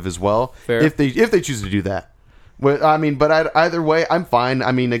in part of as well. Fair. If they choose to do that. Well, I mean, but either way, I'm fine.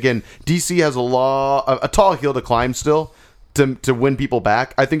 I mean, again, DC has a tall hill to climb still. to win people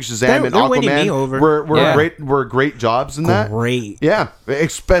back. I think Shazam and They're winning me Aquaman over. were great jobs in that. Great. Yeah,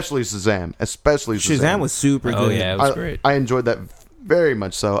 especially Shazam. Shazam was super good. Oh yeah, it was great. I enjoyed that very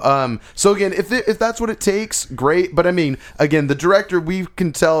much so. So again, if that's what it takes, great. But I mean, again, the director we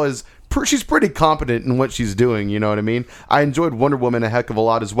can tell is she's pretty competent in what she's doing. You know what I mean? I enjoyed Wonder Woman a heck of a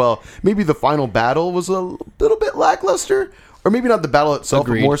lot as well. Maybe the final battle was a little bit lackluster. Or maybe not the battle itself,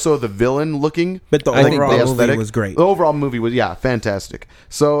 Agreed. but more so the villain looking. But the overall movie was great. The overall movie was, fantastic.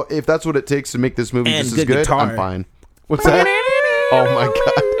 So if that's what it takes to make this movie And just as good good, guitar. I'm fine. What's that? Oh my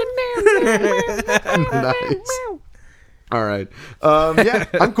god. Nice. All right. Yeah,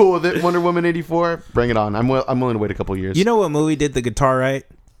 I'm cool with it. Wonder Woman 84, bring it on. I'm willing to wait a couple years. You know what movie did the guitar right?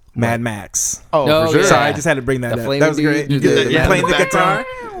 Mad Max. Oh, No, for sure. yeah. Sorry, I just had to bring that The up. flaming That was dude great. did You the- playing the guitar?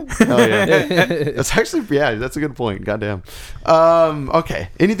 Oh yeah, that's actually that's a good point. Goddamn. Okay.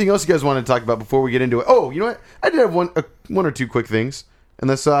 Anything else you guys want to talk about before we get into it? Oh, you know what? I did have one or two quick things.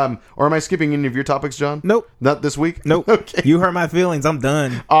 Unless, or am I skipping any of your topics, John? Nope. Not this week. Nope. Okay. You hurt my feelings. I'm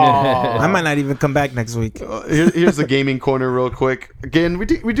done. Aw. I might not even come back next week. Here's the gaming corner real quick. Again, we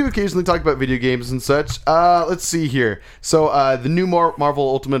do occasionally talk about video games and such. Let's see here. So the new Marvel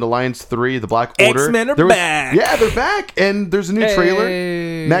Ultimate Alliance 3, the Black Order. X-Men are there was- back. Yeah, they're back, and there's a new trailer.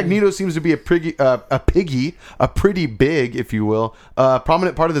 Hey. Magneto seems to be a pretty big, if you will,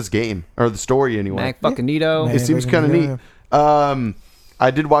 prominent part of this game or the story anyway. Mac fucking Nito. Man. It seems kind of neat. I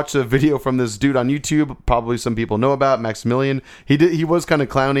did watch a video from this dude on YouTube. Probably some people know about Maximilian. He was kind of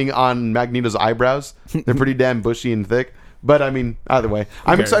clowning on Magneto's eyebrows. They're pretty damn bushy and thick. But I mean, either way,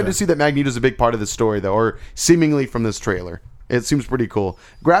 I'm excited to see that Magneto's a big part of the story, though, or seemingly from this trailer. It seems pretty cool.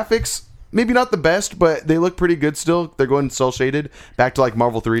 Graphics, maybe not the best, but they look pretty good still. They're going cel shaded back to like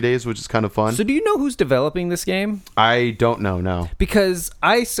Marvel 3 days, which is kind of fun. So do you know who's developing this game? I don't know. No, Because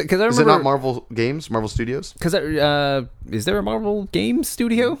I remember. is it not Marvel Games, Marvel Studios? Because is there a Marvel Games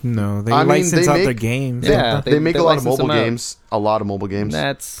studio? No, they I mean, license they out make- their games. Yeah. They make they a lot of license mobile them out. games. A lot of mobile games.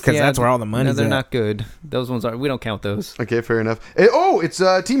 That's 'Cause that's where all the money's They're at. not good. Those ones are. We don't count those. Okay, fair enough. It's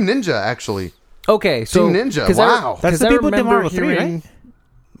Team Ninja actually. Okay, so Team Ninja, 'cause wow. That's 'cause the I people who did remember Marvel 3, right?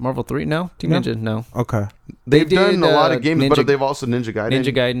 Marvel 3? No, Team No. Ninja. No, Okay. They've They done did, a lot of games, Ninja- but they've also Ninja Gaiden.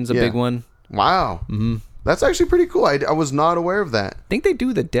 Ninja Gaiden's a Yeah. big one. Wow, that's actually pretty cool. I was not aware of that. I think they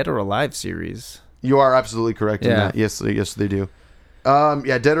do the Dead or Alive series. You are absolutely correct in Yeah. that. Yes, they do.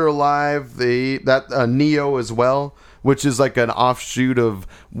 Dead or Alive. Neo as well, which is like an offshoot of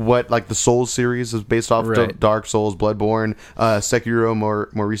what like the Souls series is based off Right. of Dark Souls, Bloodborne, Sekiro more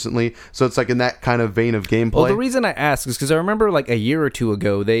recently. So it's like in that kind of vein of gameplay. Well, the reason I ask is because I remember like a year or two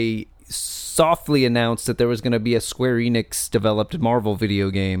ago they softly announced that there was going to be a Square Enix developed Marvel video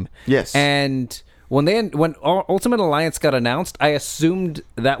game. Yes. And when Ultimate Alliance got announced, I assumed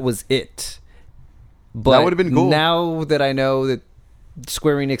that was it. But That would've been cool. Now that I know that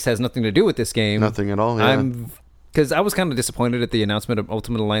Square Enix has nothing to do with this game, Nothing at all. Yeah. because I was kind of disappointed at the announcement of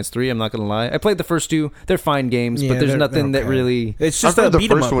Ultimate Alliance 3. I'm not going to lie. I played the first two. They're fine games, Yeah, but there's they're nothing that okay. really. It's just I've a heard the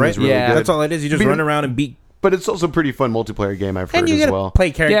beat 'em first up, one right? is really Yeah. good. That's all it is. You just Beat 'em- run around and beat. But it's also a pretty fun multiplayer game. I've heard And you as gotta well. play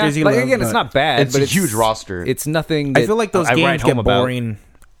Yeah, characters you like, love. again, it's but not bad. It's but a huge roster. It's nothing. That I feel like those I write games get home about. boring.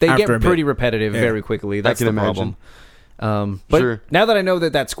 They after get a bit. pretty repetitive Yeah. very quickly. That's can the imagine. problem. But Sure. now that I know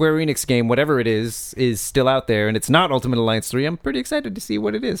that Square Enix game, whatever it is still out there, and it's not Ultimate Alliance 3, I'm pretty excited to see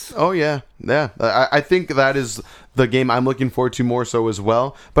what it is. Oh yeah. I think that is the game I'm looking forward to more so as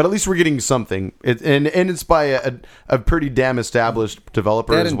well. But at least we're getting something. And it's by a pretty damn established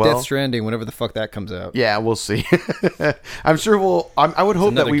developer That as and well. Death Stranding, whenever the fuck that comes out. Yeah, we'll see. I'm sure I would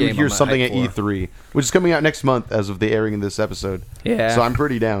hope that another we would game hear I'm not something at hyped for. E3, which is coming out next month as of the airing of this episode. Yeah. So I'm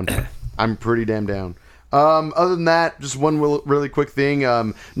pretty down. I'm pretty damn down. Other than that, just one really quick thing.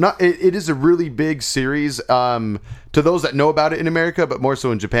 It is a really big series to those that know about it in America, but more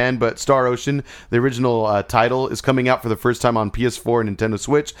so in Japan. But Star Ocean, the original title, is coming out for the first time on PS4 and Nintendo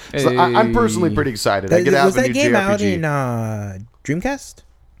Switch. So I'm personally pretty excited. I get to have Was a that new game out JRPG. in Dreamcast?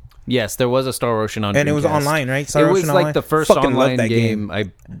 Yes, there was a Star Ocean on And it was Dreamcast. online, right? Star it was Ocean like Online? the first Fucking love online that game.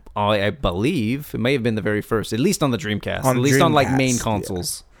 I believe it may have been the very first, at least on the Dreamcast, On at least on like Dreamcast, main yeah.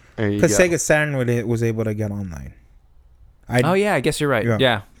 consoles. There you Because go. Sega Saturn was able to get online. Oh yeah, I guess you're right. Yeah.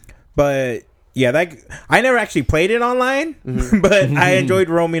 Yeah. But yeah, I never actually played it online, but I enjoyed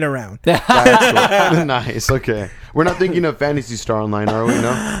roaming around. That's cool. Nice. Okay. We're not thinking of Fantasy Star Online, are we? No.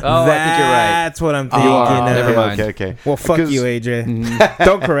 Oh, I think you're right. That's what I'm thinking. Oh, of. never mind. Okay. Well, fuck 'Cause- you, AJ.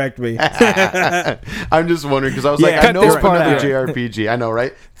 Don't correct me. I'm just wondering because I was Yeah, like, I cut know this it's part another out. JRPG. I know,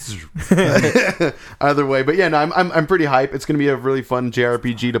 right? Either way, but yeah, no, I'm pretty hype. It's gonna be a really fun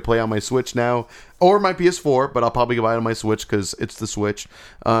JRPG to play on my Switch now or my PS4, but I'll probably buy it on my Switch because it's the Switch.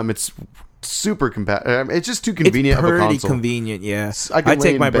 It's super compatible. It's just too convenient It's of a pretty console. convenient, yeah. I can I lay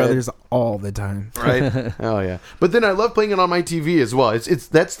take in my bed. brothers all the time. Right? Oh yeah. But then I love playing it on my TV as well. It's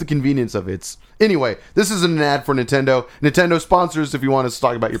that's the convenience of it. Anyway, this isn't an ad for Nintendo. Nintendo sponsors if you want us to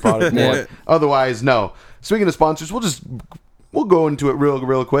talk about your product more. Yeah. Otherwise, no. Speaking of sponsors, we'll go into it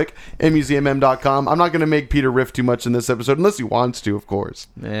real quick. MUZMM.com. I'm not going to make Peter riff too much in this episode unless he wants to, of course.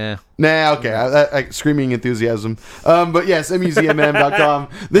 Yeah. Nah, okay. I screaming enthusiasm. But yes, MUZMM.com.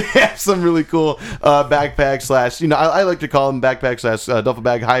 They have some really cool backpack slash, I like to call them backpack slash duffel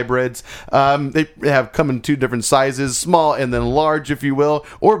bag hybrids. They have come in two different sizes, small and then large, if you will,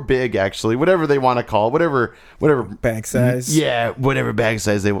 or big, actually. Whatever they want to call, whatever. Bag size. Yeah, whatever bag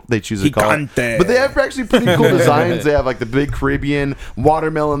size they choose to call it. Gigante. But they have actually pretty cool designs. They have like the big Caribbean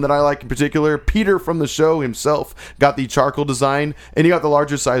watermelon that I like in particular. Peter from the show himself got the charcoal design, and he got the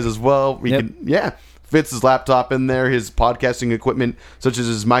larger size as well. Fits his laptop in there, his podcasting equipment, such as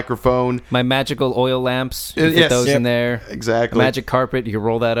his microphone. My magical oil lamps, you Yes. put those Yep. in there. Exactly. A magic carpet, you can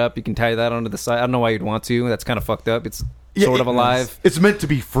roll that up. You can tie that onto the side. I don't know why you'd want to. That's kind of fucked up. It's sort of alive. It's meant to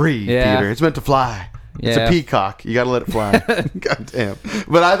be free, Yeah. Peter. It's meant to fly. It's a Yeah. peacock. You got to let it fly. God damn.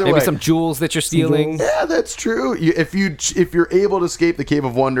 But either Maybe way, some jewels that you're stealing. yeah, that's true. If you're able to escape the Cave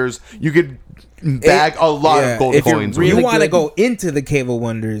of Wonders, you could bag a lot of gold if coins. You really want to good- go into the Cave of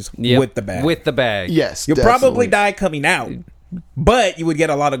Wonders Yep, with the bag. With the bag. Yes, You'll definitely. probably die coming out, but you would get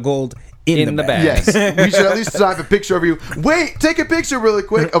a lot of gold in the bag. Yes, we should at least have a picture of you. Wait, take a picture really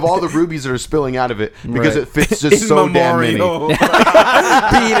quick of all the rubies that are spilling out of it because Right. it fits just In so damn many. memorial.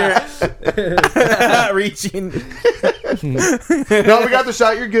 Peter reaching. No, we got the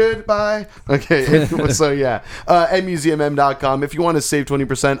shot. You're good. Bye. Okay. So yeah, MUZMM.com. If you want to save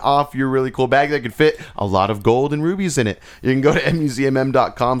 20% off your really cool bag that could fit a lot of gold and rubies in it, you can go to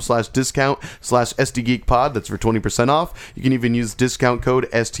MUZMM.com/discount/SDGeekPod. That's for 20% off. You can even use discount code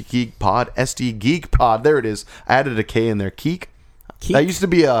SDGeekPod. SDGeekPod. There it is. I added a K in there. Keek. Keek? That used to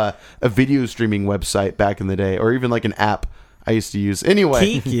be a video streaming website back in the day, or even like an app I used to use. Anyway.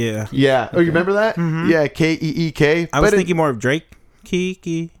 Keek, yeah. Yeah. Oh, you remember that? Yeah. KEEK. I was thinking more of Drake.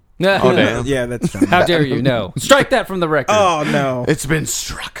 Kiki. Oh, damn. Yeah, that's John. How dare you? No. Strike that from the record. Oh no. It's been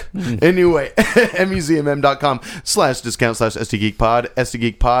struck. Anyway, MUZMM.com/discount/SDGeekPod.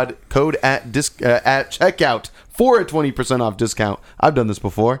 SDGeekPod code at checkout for a 20% off discount. I've done this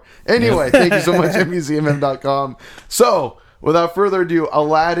before. Anyway, thank you so much, MUZMM.com. So, without further ado,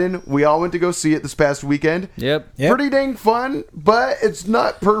 Aladdin, we all went to go see it this past weekend. Yep. Yep. Pretty dang fun, but it's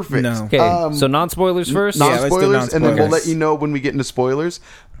not perfect. No. Okay. So non-spoilers first. Yeah, let's do Non-spoilers, and then we'll non-spoilers. let you know when we get into spoilers.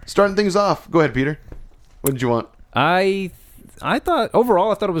 Starting things off. Go ahead, Peter. What did you want? I thought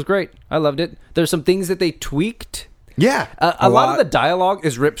overall it was great. I loved it. There's some things that they tweaked. Yeah. A lot of the dialogue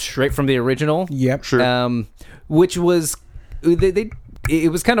is ripped straight from the original. Yep. Sure. Which was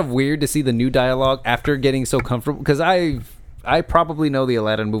it was kind of weird to see the new dialogue after getting so comfortable because I probably know the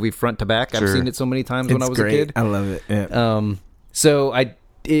Aladdin movie front to back. Sure. I've seen it so many times when I was a kid. I love it. Yeah. So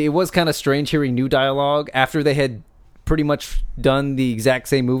it was kind of strange hearing new dialogue after they had pretty much done the exact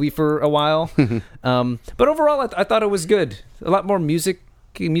same movie for a while. But overall, I thought it was good. A lot more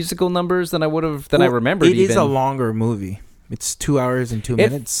musical numbers than I remembered. It is even. a longer movie. It's 2 hours and 2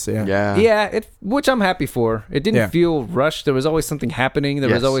 minutes. Yeah. Yeah. Yeah, which I'm happy for. It didn't Yeah. feel rushed. There was always something happening. There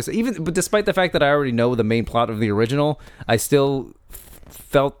was Yes. always but despite the fact that I already know the main plot of the original, I still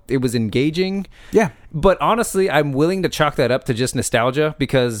felt it was engaging. Yeah. But honestly, I'm willing to chalk that up to just nostalgia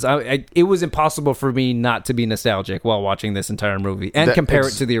because it was impossible for me not to be nostalgic while watching this entire movie and compare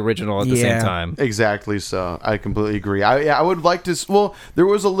it to the original at the same Yeah. time. Exactly. So I completely agree. I would like to. Well, there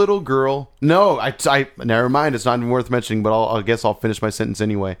was a little girl. No, I never mind. It's not even worth mentioning. But I guess I'll finish my sentence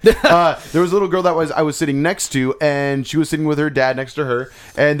anyway. There was a little girl that I was sitting next to, and she was sitting with her dad next to her,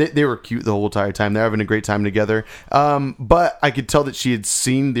 and they were cute the whole entire time. They're having a great time together. But I could tell that she had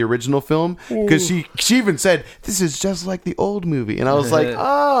seen the original film because she even said, "This is just like the old movie," and I was like,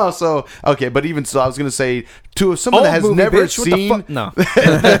 "Oh, so okay." But even so, I was gonna say to someone that has movie, never bitch. What the seen fuck? No.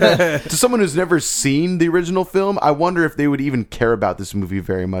 to someone who's never seen the original film, I wonder if they would even care about this movie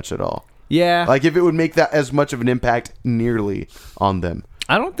very much at all. Yeah. Like if it would make that as much of an impact nearly on them.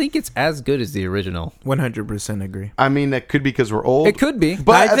 I don't think it's as good as the original. 100% agree. I mean, that could be because we're old. It could be.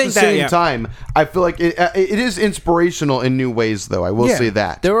 But I at think the that, same yeah. time, I feel like it is inspirational in new ways, though. I will Yeah. say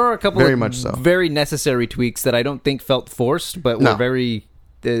that. There are a couple Very of much so. very necessary tweaks that I don't think felt forced, but No. were very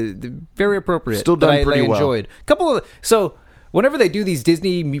appropriate. Still done that I pretty well. enjoyed. Couple of whenever they do these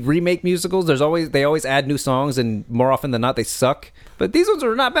Disney remake musicals, they always add new songs, and more often than not, they suck. But these ones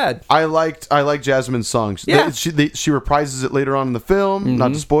are not bad. I like Jasmine's songs. Yeah. She reprises it later on in the film.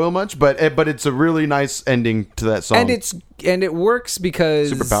 Not to spoil much, but it's a really nice ending to that song. And it works because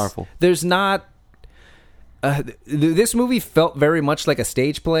Super powerful. There's not. This movie felt very much like a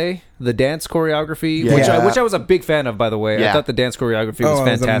stage play. The dance choreography, Yeah. which I was a big fan of, by the way. I Yeah. thought the dance choreography was Oh,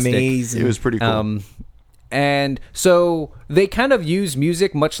 it was fantastic. amazing. It was pretty cool. And so they kind of use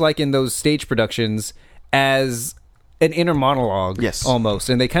music, much like in those stage productions, as an inner monologue, Yes. almost.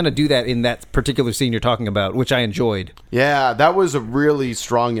 And they kind of do that in that particular scene you're talking about, which I enjoyed. Yeah, that was a really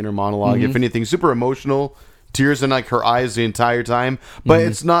strong inner monologue. Mm-hmm. If anything, super emotional. Tears in like her eyes the entire time. But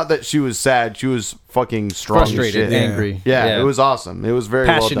it's not that she was sad. She was fucking strong as Frustrated, shit. angry. Yeah, it was awesome. It was very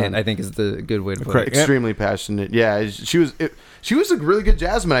passionate, well done. I think, is the good way to put Correct. it. Extremely passionate. Yeah, she was a really good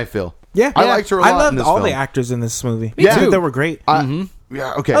Jasmine, I feel. Yeah, I liked her a lot I in loved this all film. the actors in this movie. Me too. They were great.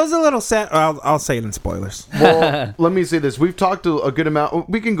 Yeah, okay. I was a little sad. I'll say it in spoilers. Well, let me say this. We've talked a good amount.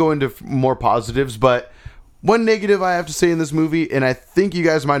 We can go into more positives, but one negative I have to say in this movie, and I think you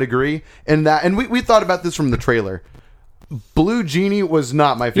guys might agree, and we thought about this from the trailer. Blue Genie was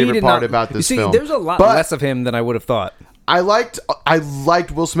not my He favorite did part not- about this you see, film. there's a lot But less of him than I would have thought. I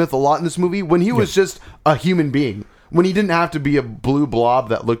liked Will Smith a lot in this movie when he was just a human being. When he didn't have to be a blue blob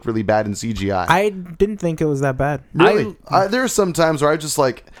that looked really bad in CGI. I didn't think it was that bad. Really? There are some times where I just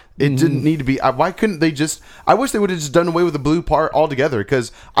like it didn't need to be. Why couldn't they just? I wish they would have just done away with the blue part altogether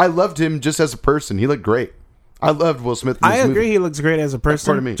because I loved him just as a person. He looked great. I loved Will Smith. In I this agree. movie. He looks great as a person.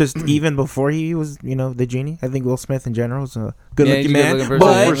 part of me. Just even before he was, the genie. I think Will Smith in general is a good-looking he's a man. good-looking person.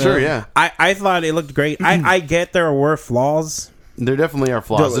 But For sure, yeah. I thought it looked great. I get there were flaws. There definitely are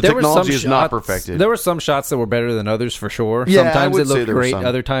flaws. The There were some technology is not shots- perfected. There were some shots that were better than others, for sure. Yeah, I Sometimes would it say looked there were great, some.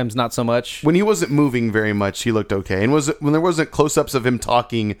 other times not so much. When he wasn't moving very much, he looked okay. And when there wasn't close-ups of him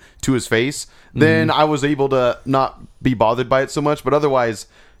talking to his face, then I was able to not be bothered by it so much. But otherwise,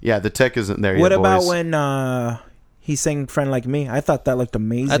 yeah, the tech isn't there What yet, about boys. when he sang "Friend Like Me"? I thought that looked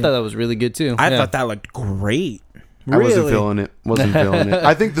amazing. I thought that was really good, too. I Yeah. thought that looked great. I Really? wasn't feeling it. Wasn't feeling it.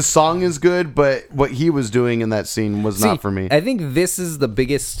 I think the song is good, but what he was doing in that scene was not See, for me. I think this is the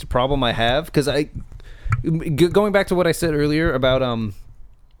biggest problem I have because going back to what I said earlier about a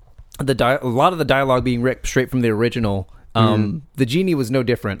lot of the dialogue being ripped straight from the original. The genie was no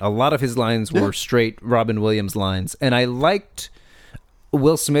different. A lot of his lines were straight Robin Williams lines, and I liked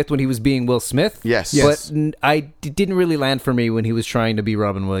Will Smith when he was being Will Smith. Yes. But didn't really land for me when he was trying to be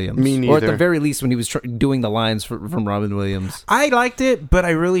Robin Williams. Me Or at the neither. very least when he was doing the lines from Robin Williams. I liked it, but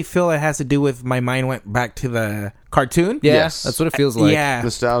I really feel it has to do with my mind went back to the cartoon. Yeah, Yes. that's what it feels like. Yeah,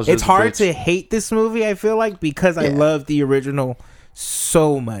 Nostalgia It's is a hard bitch. to hate this movie. I feel like because I love the original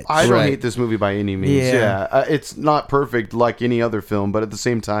so much. I don't Right. hate this movie by any means. Yeah. Yeah, it's not perfect like any other film, but at the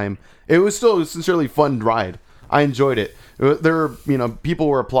same time, it was still a sincerely fun ride. I enjoyed it. There were, people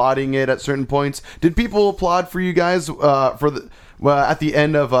were applauding it at certain points. Did people applaud for you guys at the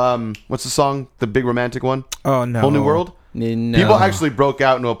end of what's the song, the big romantic one? Oh no, Whole New World. No. People actually broke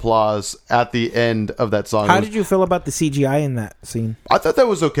out into applause at the end of that song. How It was- did you feel about the CGI in that scene? I thought that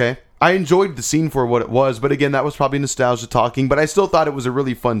was okay. I enjoyed the scene for what it was, but again, that was probably nostalgia talking. But I still thought it was a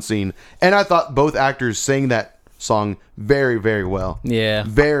really fun scene, and I thought both actors sang that song very, very well. Yeah.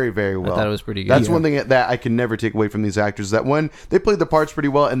 Very, very well. thought it was pretty good. That's Yeah. one thing that I can never take away from these actors. That one, they played the parts pretty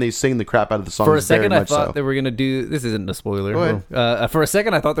well, and they sang the crap out of the song. For a second, very I much thought so. they were gonna do. This isn't a spoiler. Go ahead. For a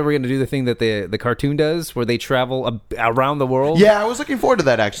second, I thought they were gonna do the thing that the cartoon does, where they travel around the world. Yeah, I was looking forward to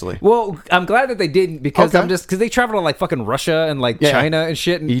that actually. Well, I'm glad that they didn't because Okay. because they travel to like fucking Russia and like Yeah. China and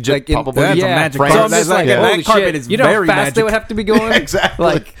shit, and Egypt, like in, probably. That's a yeah. magic So I'm carpet. just That's like, like- holy that carpet shit! is You know how very fast they magic. would have to be going. Exactly.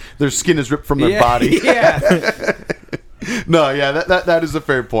 Like, Their skin is ripped from their yeah, body. Yeah. No, yeah, that is a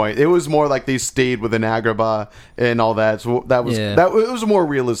fair point. It was more like they stayed with an Agrabah and all that. So that was Yeah. it was more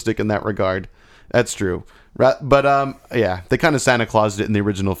realistic in that regard. That's true. But yeah, they kind of Santa Claused it in the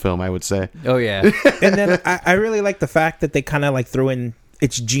original film, I would say. Oh yeah. And then I really like the fact that they kind of like threw in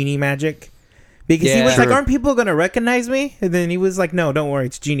it's genie magic. Because he Yeah. was like, Sure. aren't people going to recognize me? And then he was like, no, don't worry.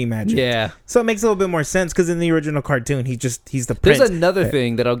 It's genie magic. Yeah. So it makes a little bit more sense because in the original cartoon, he's the There's prince. another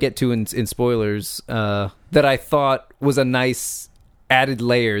thing that I'll get to in spoilers that I thought was a nice added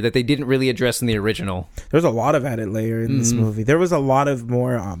layer that they didn't really address in the original. There's a lot of added layer in this movie. There was a lot of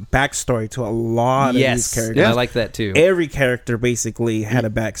more backstory to a lot of these Yes, characters. I like that too. Every character basically had a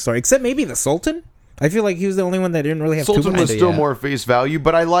backstory, except maybe the Sultan. I feel like he was the only one that didn't really have too Sultan much. was Kinda, still yeah. more face value,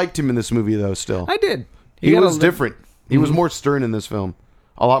 but I liked him in this movie though. Still, I did. he got was a- different. He was more stern in this film.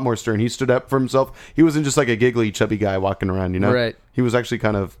 A lot more stern. He stood up for himself. He wasn't just like a giggly, chubby guy walking around. Right. He was actually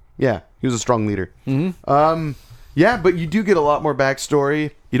kind of he was a strong leader. Yeah, but you do get a lot more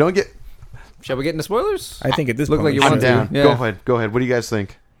backstory. You don't get. Shall we get into spoilers? I think at this Look point, like you we I'm want should. to. down. Yeah. Go ahead. What do you guys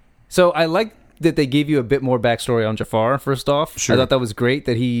think? So I like that they gave you a bit more backstory on Jafar. First off, Sure. I thought that was great.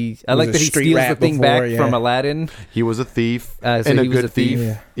 That he, I Was like a that he street steals the rat thing before, back yeah. from Aladdin. He was a thief So and a he was good a thief. thief.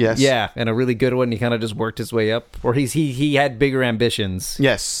 Yeah. Yes. Yeah, and a really good one. He kind of just worked his way up, or he had bigger ambitions.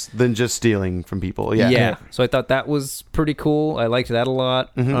 Yes. Than just stealing from people. Yeah. Yeah. So I thought that was pretty cool. I liked that a lot.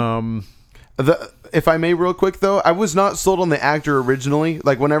 If I may, real quick though, I was not sold on the actor originally.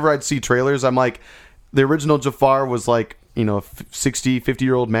 Like whenever I'd see trailers, I'm like, the original Jafar was like, a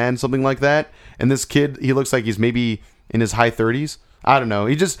 50-year-old man, something like that, and this kid, he looks like he's maybe in his high 30s. I don't know.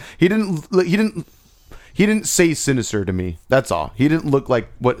 He didn't say sinister to me. That's all. He didn't look like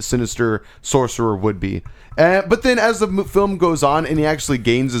what sinister sorcerer would be. But then as the film goes on and he actually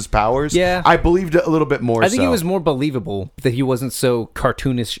gains his powers, Yeah. I believed it a little bit more. I think so. it was more believable that he wasn't so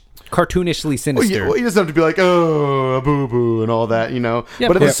cartoonishly Well, sinister. he doesn't have to be like, oh, a boo boo and all that, Yeah,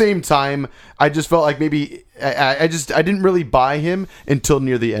 but at the but- same time, I just felt like maybe I didn't really buy him until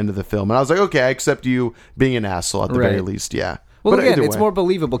near the end of the film, and I was like, okay, I accept you being an asshole at the very Right. least, yeah. Well, But again, either it's way. more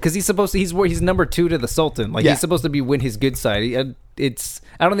believable because he's supposed to. He's number 2 to the Sultan. Like Yeah. he's supposed to be win his good side. I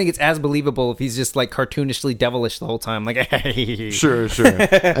don't think it's as believable if he's just like cartoonishly devilish the whole time. Like, Sure.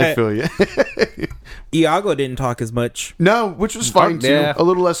 I feel you. Iago didn't talk as much. No, which was fine too. Yeah. A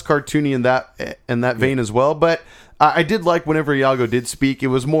little less cartoony in that vein as well. But I did like whenever Iago did speak. It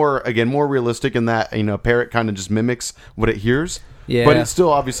was more realistic in that parrot kind of just mimics what it hears. Yeah. But it still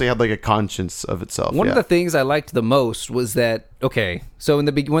obviously had like a conscience of itself. One yeah. of the things I liked the most was that so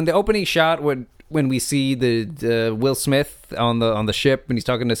when the opening shot when we see the Will Smith on the ship when he's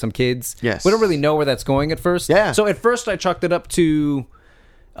talking to some kids, Yes. we don't really know where that's going at first. Yeah. So at first I chalked it up to,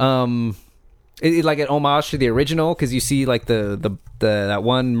 like an homage to the original because you see like the that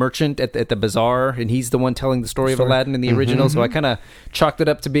one merchant at the bazaar and he's the one telling the story of Aladdin in the original. So I kind of chalked it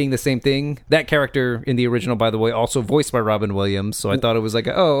up to being the same thing. That character in the original, by the way, also voiced by Robin Williams. So I thought it was like,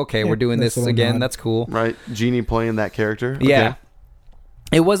 oh, okay, we're doing that's this a little again. nod. That's cool. Right, Genie playing that character. Okay. Yeah.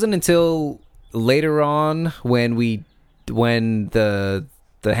 It wasn't until later on when the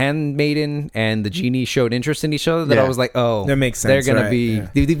handmaiden and the genie showed interest in each other that Yeah. I was like, oh, That makes They're sense, gonna right, be.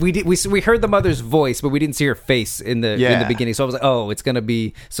 yeah. We heard the mother's voice, but we didn't see her face in the Yeah. beginning. So I was like, oh, it's gonna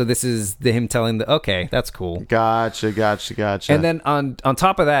be. So this is him telling okay, that's cool. Gotcha. And then on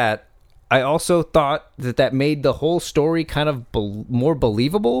top of that, I also thought that made the whole story kind of more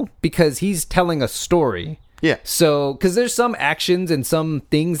believable because he's telling a story. yeah, So, because there's some actions and some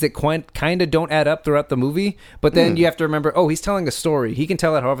things that kind of don't add up throughout the movie, but then you have to remember, oh, he's telling a story. He can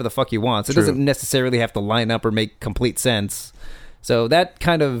tell it however the fuck he wants. It True. doesn't necessarily have to line up or make complete sense. So that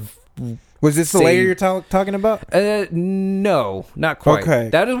kind of Was this the Say- layer you're talking about? no, not quite. Okay.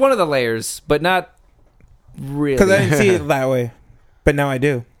 That is one of the layers, but not really. Because I didn't see it that way, but now I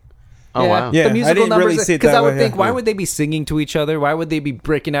do. Oh wow. Yeah, the I musical didn't numbers. really see it Because that I would way, think, yeah. why would they be singing to each other? Why would they be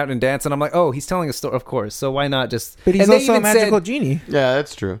breaking out and dancing? I'm like, oh, he's telling a story, of course. So why not just? But he's and they also a even magical said- genie. Yeah,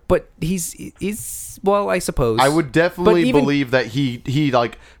 that's true. But he's well, I suppose. I would definitely But even- believe that he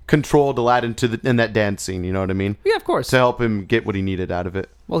like controlled Aladdin in that dance scene. You know what I mean? Yeah, of course. To help him get what he needed out of it.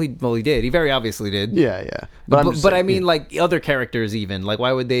 He did. He very obviously did. Yeah, yeah. I'm But, just but I saying, mean, like other characters, even like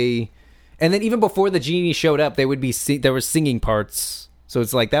why would they? And then even before the genie showed up, they would be there were singing parts. So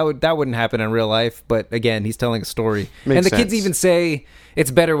it's like that wouldn't happen in real life. But again, he's telling a story, Makes and the kids sense. even say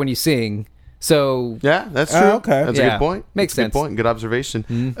it's better when you sing. So yeah, that's true. Okay. That's a Yeah. good point. Makes That's a sense. Mm-hmm. Good point. Good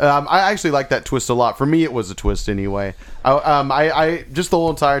observation. I actually like that twist a lot. For me, it was a twist anyway. I just the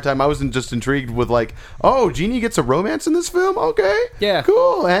whole entire time I wasn't just intrigued with like, oh, Genie gets a romance in this film. Okay, Yeah.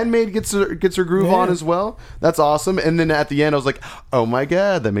 cool. Handmaid gets her groove Yeah. on as well. That's awesome. And then at the end, I was like, oh my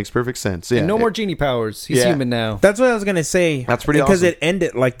god, that makes perfect sense. Yeah, and no more genie powers. He's Yeah. human now. That's what I was gonna say. That's pretty because awesome. it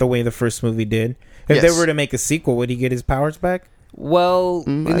ended like the way the first movie did. If Yes. they were to make a sequel, would he get his powers back? Well,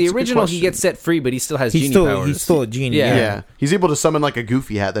 in that's a the good original, he question. gets set free, but he still has He's genie still powers. he's still a genie. Yeah. Yeah. He's able to summon like a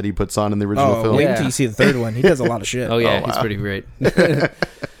goofy hat that he puts on in the original Oh, film. wait Yeah. until you see the third one. He does a lot of shit. Oh yeah, Oh, he's wow. pretty great.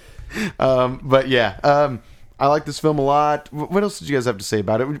 But yeah, I like this film a lot. What else did you guys have to say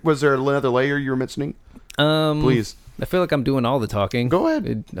about it? Was there another layer you were mentioning? Please I feel like I'm doing all the talking. go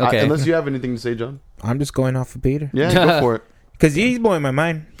ahead. Okay. Unless you have anything to say, John. I'm just going off of Peter. Yeah, go for it. Because he's blowing my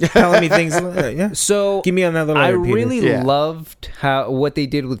mind. Telling me things. Yeah. So Give me another I layer, Peter. really Yeah. loved what they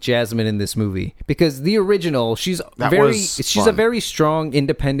did with Jasmine in this movie because the original she's was a fun. very strong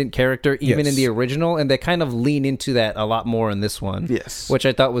independent character even Yes. in the original, and they kind of lean into that a lot more in this one. Yes. which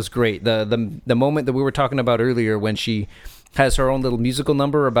I thought was great. The moment that we were talking about earlier when she has her own little musical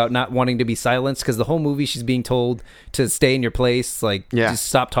number about not wanting to be silenced, because the whole movie she's being told to stay in your place, like just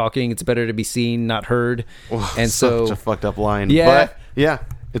stop talking. It's better to be seen, not heard. Oh, and so such a fucked up line. Yeah. But yeah,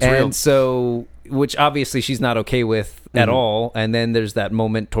 it's and real. so, which obviously she's not okay with at all. And then there's that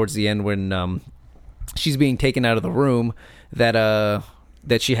moment towards the end when she's being taken out of the room that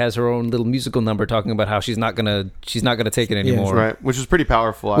she has her own little musical number talking about how she's not gonna take it anymore. Right, which was pretty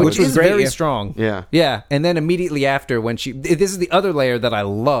powerful. Which was is great, very yeah. strong. Yeah. Yeah. And then immediately after, when this is the other layer that I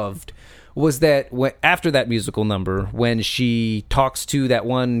loved, was that after that musical number, when she talks to that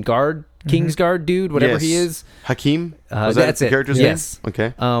one guard, Kingsguard dude, whatever he is. Hakeem? Was that's that the it. character's Yes. name?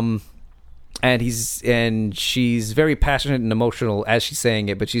 Okay. And she's very passionate and emotional as she's saying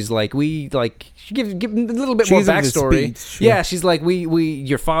it, but she's like, she give a little bit She more gives him the backstory. speech, Yeah, she's like,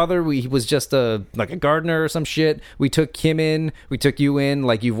 your father, he was just a gardener or some shit. We took him in, we took you in,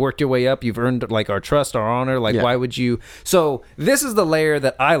 like, you've worked your way up, you've earned like our trust, our honor, like, why would you? So this is the layer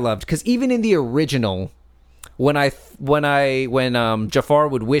that I loved, because even in the original, when Jafar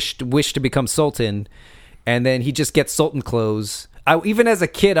would wish to become Sultan, and then he just gets Sultan clothes. Even as a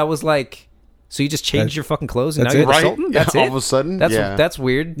kid, I was like, so you just changed your fucking clothes and now that's you're it. the Right? Sultan? That's All it? of a sudden? That's Yeah. that's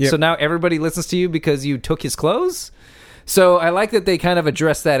weird. Yep. So now everybody listens to you because you took his clothes? So I like that they kind of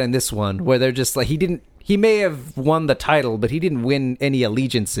address that in this one, where they're just like, he may have won the title, but he didn't win any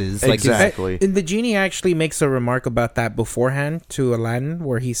allegiances. Like, Exactly. And the genie actually makes a remark about that beforehand to Aladdin,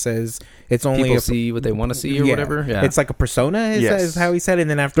 where he says it's only people see what they want to see or whatever. Yeah. It's like a persona, Yes. is how he said it. And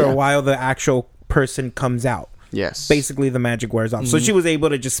then after Yeah. a while, the actual person comes out. Yes. Basically, the magic wears off. So she was able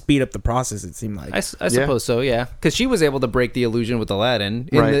to just speed up the process, it seemed like. I suppose so, yeah. Because she was able to break the illusion with Aladdin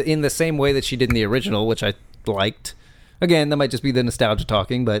in the same way that she did in the original, which I liked. Again, that might just be the nostalgia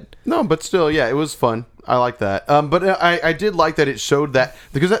talking, but No, but still, yeah, it was fun. I like that. But I did like that it showed that,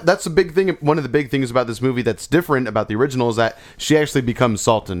 because that's the big thing. One of the big things about this movie that's different about the original is that she actually becomes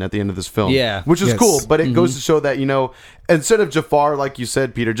Sultan at the end of this film. Yeah. Which is Yes. cool, but it goes to show that, instead of Jafar, like you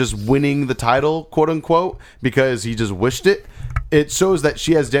said, Peter, just winning the title, quote unquote, because he just wished it, it shows that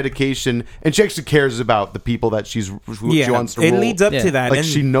she has dedication and she actually cares about the people that she wants to it rule. leads up Yeah. to that. Like, and,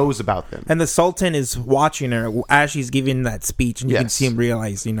 she knows about them. and the Sultan is watching her as she's giving that speech, and you can Yes. see him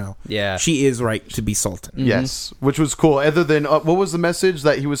realize, Yeah. she is right to be Sultan. Yes, which was cool. Other than what was the message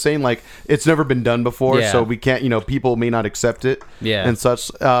that he was saying? Like, it's never been done before, Yeah. so we can't. People may not accept it. Yeah. and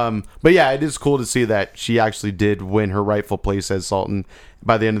such. But yeah, it is cool to see that she actually did win her rightful place as Sultan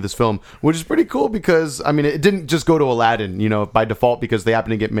by the end of this film, which is pretty cool because it didn't just go to Aladdin, by default because they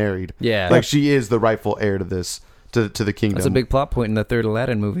happen to get married. Yeah. like she is the rightful heir to this. To the kingdom. that's a big plot point in the third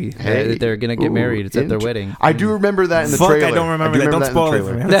Aladdin movie. Hey, They're going to get ooh, married. It's at their int- wedding. I do remember that in the Fuck, trailer. I don't remember do that. Don't in the spoil it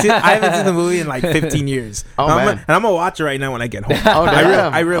for trailer. me. I haven't seen the movie in like 15 years. Oh, I'm man. and I'm gonna watch it right now when I get home. Oh,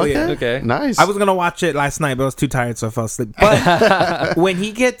 damn. I really am. Okay. Nice. I was gonna watch it last night, but I was too tired, so I fell asleep. But when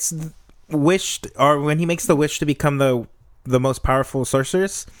he gets wished, or when he makes the wish to become the most powerful sorcerer,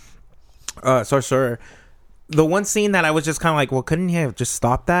 the one scene that I was just kind of like, well, couldn't he have just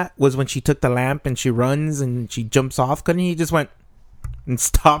stopped that? Was when she took the lamp and she runs and she jumps off. Couldn't he just went and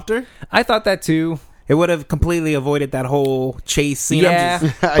stopped her? I thought that too. It would have completely avoided that whole chase scene. Yeah,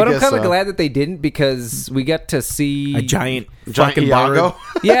 I but I'm guess kind of so. glad that they didn't, because we got to see A giant Giant fucking Iago.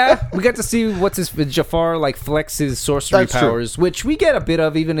 yeah, we got to see Jafar like flex his sorcery That's true. powers, which we get a bit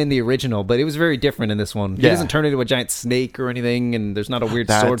of even in the original, but it was very different in this one. He Yeah. doesn't turn into a giant snake or anything, and there's not a weird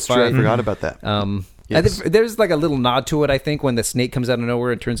sword That's true. I fight. forgot about that. I Yes. think there's like a little nod to it. I think when the snake comes out of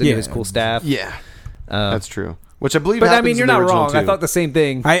nowhere and turns into Yeah. his cool staff. Yeah, that's true. Which I believe. But I happens mean, in you're the not original, wrong. I too. thought the same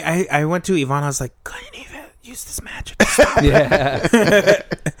thing. I went to Yvonne. I was like, couldn't even use this magic. Yeah,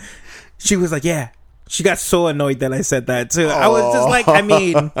 She was like, yeah. She got so annoyed that I said that too. I was just like, I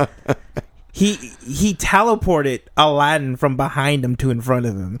mean, he teleported Aladdin from behind him to in front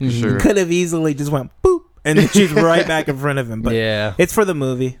of him. Sure. Could have easily just went boop, and then she's right back in front of him. But yeah. it's for the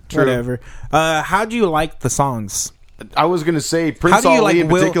movie, whatever. How do you like the songs? I was gonna say Prince do you Ali like in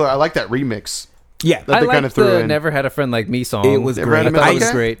Will- particular. I like that remix. Yeah, That I they kinda liked threw the in. "Never Had a Friend Like Me" song. it was Never great. Had a I thought it Okay.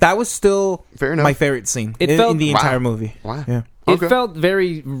 was great. That was still Fair enough. my favorite scene It in felt- the Wow. entire movie. Wow. Yeah. Okay. It felt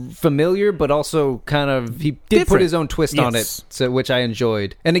very familiar, but also kind of he did put Different. his own twist on it, Yes. so which I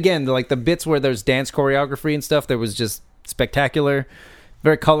enjoyed. And again, like the bits where there's dance choreography and stuff, that was just spectacular,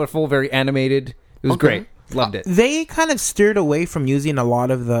 very colorful, very animated. It was Okay. great. Loved it. They kind of steered away from using a lot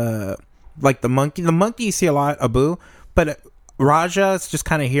of the monkey. The monkey you see a lot, Abu, but Raja is just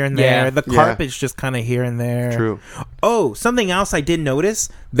kind of here and there. Yeah. The Yeah. carpet's just kind of here and there. True. Oh, something else I did notice.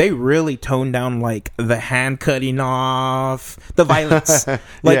 They really toned down like the hand cutting off, the violence.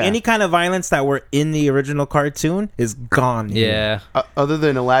 Like Yeah. any kind of violence that were in the original cartoon is gone. here. Yeah. Other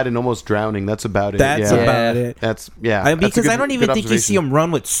than Aladdin almost drowning, that's about it. That's yeah. about it. That's yeah. I, that's a because good- I don't even good think you see observation. them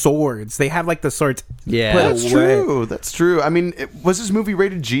run with swords. They have like the swords. Yeah. put That's away. true. That's true. I mean, was this movie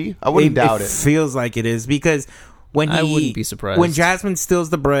rated G? I wouldn't doubt it. Feels like it is because when I wouldn't be surprised. when Jasmine steals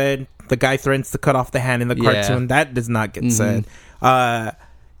the bread, the guy threatens to cut off the hand in the Yeah. cartoon. That does not get said.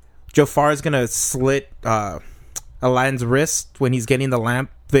 Jafar is gonna slit Aladdin's wrist when he's getting the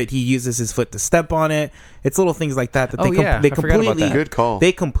lamp, but he uses his foot to step on it. It's little things like that Oh, yeah. they I forgot about completely that. Good call.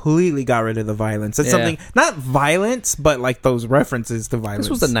 They completely got rid of the violence. It's Yeah. something not violence, but like those references to violence.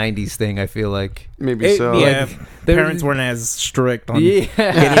 This was a 90s thing, I feel like. Maybe so. Yeah, there- parents weren't as strict on Yeah.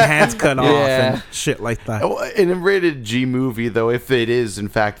 getting hands cut off Yeah. and shit like that. Oh, in a rated G movie, though, if it is in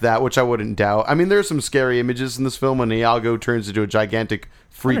fact that, which I wouldn't doubt. I mean, there's some scary images in this film when Iago turns into a gigantic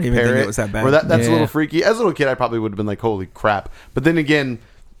freak I don't even think parrot. it was that bad. Where that's a Yeah. little freaky. As a little kid, I probably would have been like, "Holy crap!" But then again,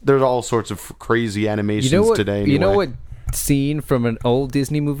 there's all sorts of crazy animations You know what? today. You know anyway. what scene from an old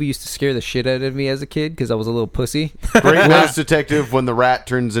Disney movie used to scare the shit out of me as a kid because I was a little pussy. Great Mouse Detective when the rat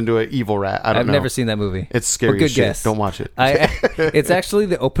turns into an evil rat. I don't I've know. never seen that movie. It's scary. Well, good as shit. guess. Don't watch it. It's actually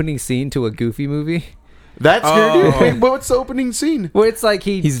the opening scene to a Goofy movie. That scared Oh. you? Wait, what's the opening scene? Where it's like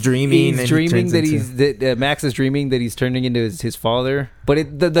He's dreaming and He's he dreaming turns that into- Max is dreaming that he's turning into his father.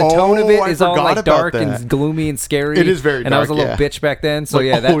 But the tone of it I is all forgot like about dark that. and gloomy and scary. It is very And I was a dark, little yeah. bitch back then. So Like,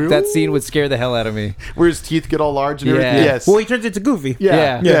 yeah, oh, that scene would scare the hell out of me. Where his teeth get all large and everything? Yeah. Yes. Well, he turns into Goofy.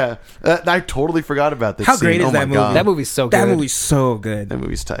 Yeah, Yeah. yeah. I totally forgot about this. How scene. great is Oh that my movie? God. That movie's so good. That movie's so good. That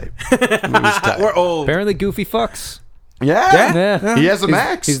movie's tight. That movie's tight. We're old. Apparently, Goofy fucks. Yeah. Yeah. He has a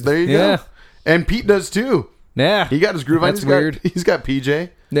Max. There you yeah. go. And Pete does too. Yeah. He got his groove on. That's weird. He's got PJ.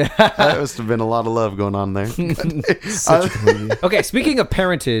 That must have been a lot of love going on there. Okay, speaking of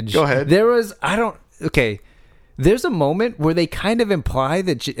parentage, Go ahead. There's a moment where they kind of imply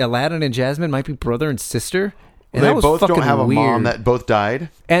that Aladdin and Jasmine might be brother and sister. And They that was both don't fucking have a weird. mom that both died.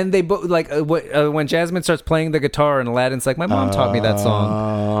 And they both like when Jasmine starts playing the guitar and Aladdin's like, "My mom taught me that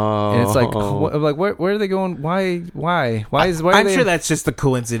song." And it's like, I'm like, where are they going? Why is? Why are I'm they? sure that's just a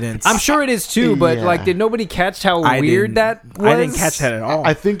coincidence. I'm sure it is too, but Yeah. like, did nobody catch how I weird didn't- that was? I didn't catch that at all.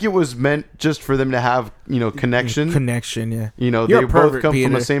 I think it was meant just for them to have, connection. Connection, yeah. You're You're they a both pervert, come from Peter.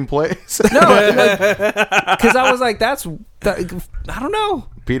 the same place. No, because I was like, I don't know.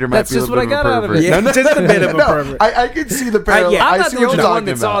 Peter might That's be a just little what I bit got of a out of pervert. it. Yeah, just a bit of a pervert. I can see the parallel. yeah. I I'm not see the what only you're one talking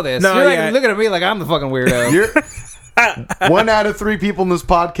that saw about. this. No, You're yeah. like looking at me like I'm the fucking weirdo. You're 1 out of 3 people in this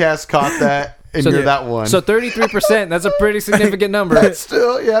podcast caught that, and you're that one. So 33%. That's a pretty significant number. That's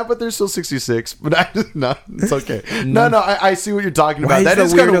still, yeah, but there's still 66. But no, it's okay. No, I see what you're talking Why about. That is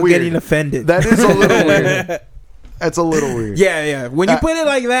is the kind of weirdo weird. getting offended? That is a little weird. That's a little weird. yeah. When you put it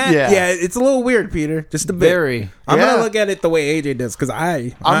like that, yeah. yeah. It's a little weird, Peter. Just a bit. Very. I'm Yeah. gonna look at it the way AJ does because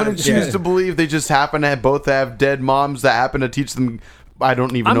I'm going to choose to believe they just happen to both have dead moms that happen to teach them. I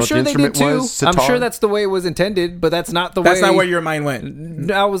don't even know I'm what sure the they did instrument too. was. I'm Sitar? sure that's the way it was intended, but that's not the That's way. not where your mind went.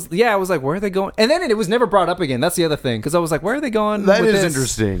 I was like, where are they going? And then it was never brought up again. That's the other thing, because I was like, where are they going? That with is this?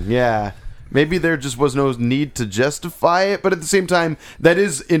 interesting. Yeah. Maybe there just was no need to justify it, but at the same time, that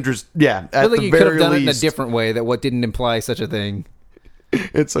is interesting. Yeah, I at feel like the you could have very done it in a least, different way that what didn't imply such a thing.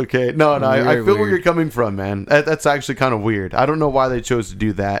 it's okay. No, I Very feel where weird. you're coming from, man. That's actually kind of weird. I don't know why they chose to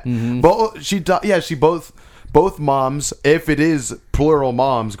do that. Mm-hmm. But she both moms, if it is plural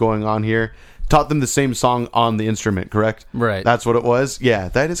moms going on here, taught them the same song on the instrument, correct? Right. That's what it was. Yeah,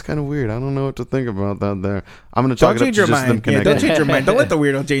 that is kind of weird. I don't know what to think about that there. I'm going to chalk Don't it up change to your just them mind. Yeah, connecting. don't change your mind. Don't let the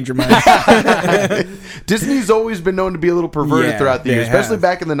weirdo change your mind. Disney's always been known to be a little perverted Yeah, throughout the they years, especially have.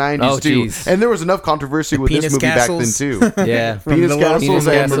 back in the 90s Oh, too. geez. And there was enough controversy with this penis movie castles. back then too. Yeah. From Penis the little- castles Penis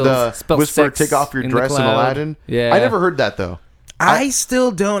and castles, the spell whisper sex take off your in the dress in cloud. Aladdin. Yeah. I never heard that though. I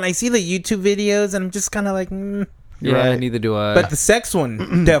still don't. I see the YouTube videos and I'm just kind of like, Yeah, Right. neither do I. but the sex one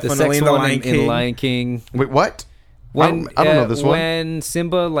the definitely sex in the one Lion in King. Lion King. Wait, what? When I don't know this one. When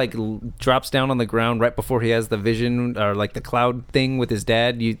Simba drops down on the ground right before he has the vision or like the cloud thing with his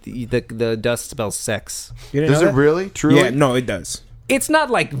dad, the dust spells sex. You didn't Does know it that? really? Truly? Yeah, no, it does. It's not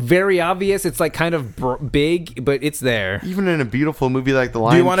like very obvious. It's like kind of big, but it's there. Even in a beautiful movie like The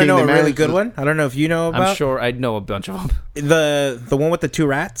Lion Do King, you want to know they a really managed good to- one? I don't know if you know about I'm sure I know a bunch of them. the one with the 2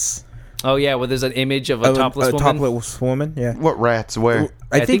 rats. Oh yeah, well there's an image of a topless woman. Topless woman. Yeah, What rats? Where?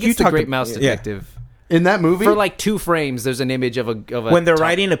 I think you it's the talked Great ab- Mouse yeah. Detective. In that movie? For like 2 frames, there's an image of a when they're top-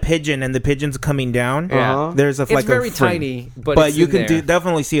 riding a pigeon and the pigeon's coming down. Yeah. There's a It's like very a frame. tiny, but it's you in can there.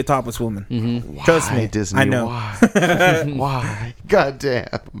 definitely see a topless woman. Trust Why, me, Disney? I know. Why? Why? God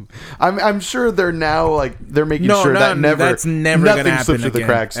damn. I'm sure they're now like they're making sure that that's never nothing gonna happen slips through the again,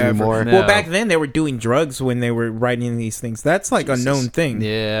 cracks ever. anymore. No. Well, back then they were doing drugs when they were writing these things. That's like a known thing.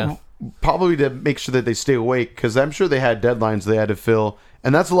 Yeah. Probably to make sure that they stay awake because I'm sure they had deadlines they had to fill,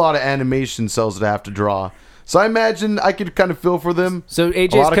 and that's a lot of animation cells to have to draw. So I imagine I could kind of feel for them. So A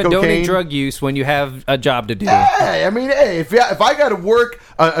AJ's lot of condoning cocaine. drug use when you have a job to do. Hey, I mean, hey, if I got to work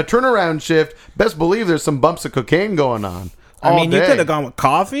a turnaround shift, best believe there's some bumps of cocaine going on. I mean, you day. could have gone with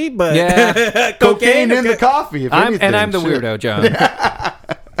coffee, but Yeah. cocaine in the coffee. If anything, And I'm the shit. weirdo, John.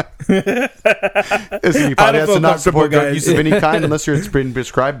 Listen, you I don't podcast feel to not support comfortable, drug guys. use of any kind unless you're been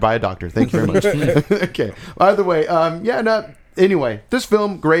prescribed by a doctor. Thank you very much. Okay. By the way, anyway, this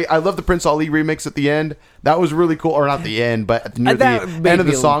film, great. I love the Prince Ali remix at the end. That was really cool. Or not the end, but near That the made end of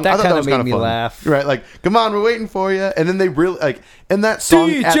the me- song. that I thought kinda that was made kind of me fun. laugh. Right, like, come on, we're waiting for you. And then they really, like, in that song,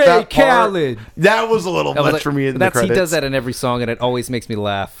 DJ at that part, Khaled. that was a little I was much like, for me in the that's credits. he does that in every song, and it always makes me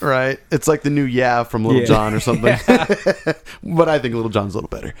laugh. Right. It's like the new Yeah from Little Yeah. John or something. But I think Little John's a little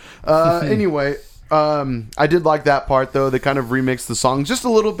better. Anyway, I did like that part, though. They kind of remixed the song just a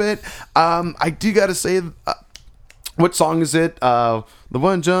little bit. I do got to say, what song is it? The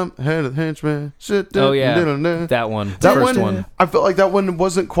one jump ahead of the henchman. Oh, yeah. That one. That First one, one. I felt like that one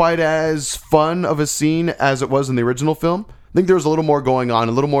wasn't quite as fun of a scene as it was in the original film. I think there was a little more going on,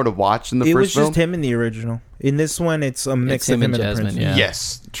 a little more to watch in the it was first film. just him in the original. In this one, it's a mix It's of him him and and the Jasmine, prince. yeah.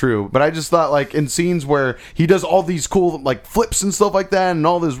 Yes, true. But I just thought, like, in scenes where he does all these cool, like, flips and stuff like that, and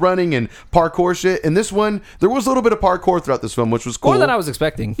all this running and parkour shit. In this one, there was a little bit of parkour throughout this film, which was cool. More than I was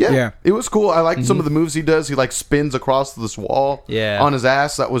expecting. Yeah, Yeah. it was cool. I liked some of the moves he does. He, like, spins across this wall Yeah. on his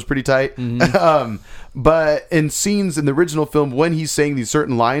ass. That was pretty tight. But in scenes in the original film, when he's saying these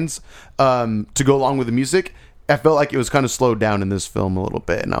certain lines to go along with the music, I felt like it was kind of slowed down in this film a little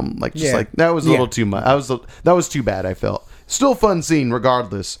bit, and I'm like, just Yeah. like that was a Yeah. little too much. That was too bad. I felt still a fun scene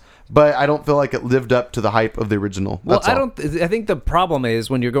regardless, but I don't feel like it lived up to the hype of the original. Well, That's I all. don't. I think the problem is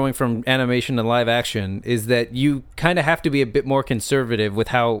when you're going from animation to live action is that you kind of have to be a bit more conservative with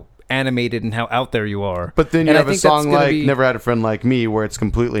how animated and how out there you are. But then you And I have a think that's song gonna like be- "Never Had a Friend Like Me" where it's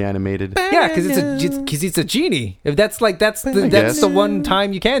completely animated. Yeah, because it's a genie. If that's guess. the one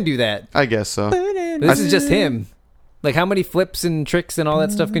time you can do that. I guess so. This is just him. Like, how many flips and tricks and all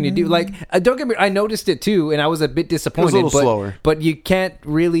that stuff can you do? Like, don't get me. I noticed it too, and I was a bit disappointed. little but, slower. but you can't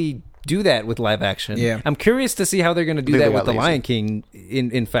really do that with live action. Yeah. I'm curious to see how they're going to do think that they with got the lazy. Lion King.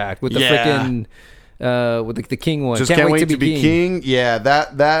 In fact, with the Yeah. freaking with the King one. Just can't wait to be king. Yeah,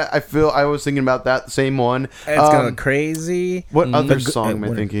 that I feel. I was thinking about that same one. It's gonna go crazy. What other The- song am I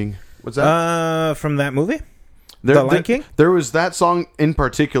what- thinking? What's that? From that movie? The Lion King? There was that song in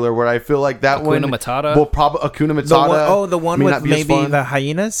particular where I feel like that Hakuna one. Matata? Well, probably Akuna Matata. The one may with not be as maybe fun. the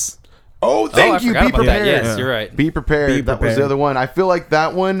hyenas. Oh, I thank you. forgot Be about that. prepared. Yes, you're right. Be prepared. Be That was the prepared. other one. I feel like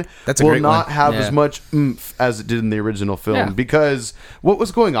that one That's a will great not one. have Yeah. as much oomph as it did in the original film Yeah. because what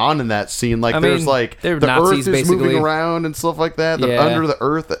was going on in that scene? Like, I there's mean, like they're the Nazis, earth is moving basically. around and stuff like that. They're Yeah. under the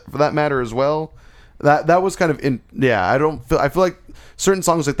earth for that matter as well. That was kind of in. Yeah, I feel like certain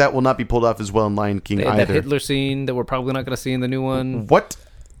songs like that will not be pulled off as well in Lion King They had either. that Hitler scene that we're probably not going to see in the new one. What?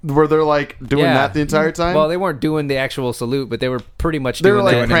 Were they like doing Yeah. that the entire time? Well, they weren't doing the actual salute, but they were pretty much they doing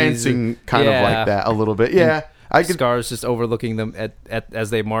were that. like and he's- prancing kind of Yeah. like that a little bit. Yeah, I could. Scars just overlooking them at as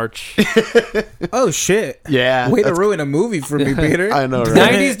they march. Oh shit! Yeah, Way to that's- ruin a movie for me, Peter. I know,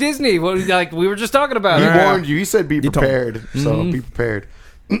 right? 90s Disney. What like we were just talking about. He Yeah. warned you. He said be told me. prepared. So Mm-hmm. be prepared.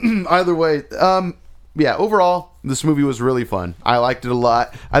 Either way, yeah, overall, this movie was really fun. I liked it a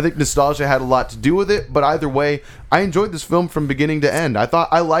lot. I think nostalgia had a lot to do with it, but either way, I enjoyed this film from beginning to end.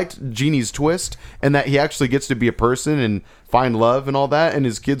 I liked Genie's twist and that he actually gets to be a person and find love and all that, and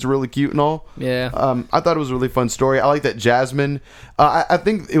his kids are really cute and all. Yeah. I thought it was a really fun story. I like that Jasmine. I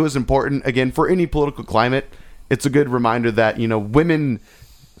think it was important, again, for any political climate, it's a good reminder that, women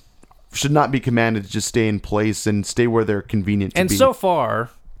should not be commanded to just stay in place and stay where they're convenient to And be. so far,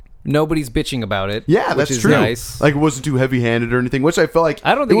 nobody's bitching about it. Yeah, which that's is true. Nice. Like, it wasn't too heavy-handed or anything, which I felt like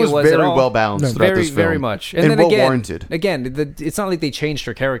I don't think it was at very all. well balanced throughout very, this film. very much. And then well again, warranted. Again, it's not like they changed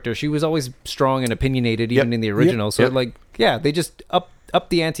her character. She was always strong and opinionated, even Yep. in the original. So, Yep. like, yeah, they just up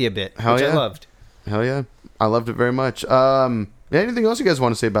the ante a bit, Hell which I yeah. loved. Hell yeah. I loved it very much. Anything else you guys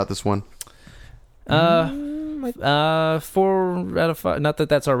want to say about this one? 4 out of 5. Not that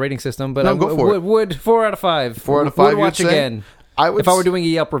that's our rating system, but No, I go for it. would 4 out of 5. 4 out of 5, Would you'd watch say? again. If I were doing a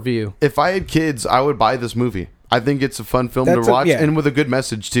Yelp review. If I had kids, I would buy this movie. I think it's a fun film That's to a- watch yeah. and with a good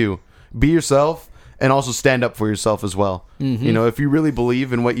message too. Be yourself and also stand up for yourself as well. You know, if you really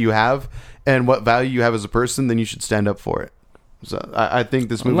believe in what you have and what value you have as a person, then you should stand up for it. So I think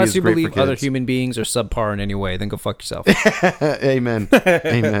this movie Unless is you great believe for kids. other human beings are subpar in any way, then go fuck yourself. Amen.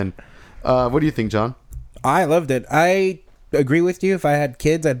 Amen. What do you think, John? I loved it. I agree with you. If I had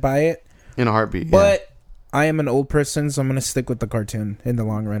kids, I'd buy it. In a heartbeat. But I am an old person, so I'm going to stick with the cartoon in the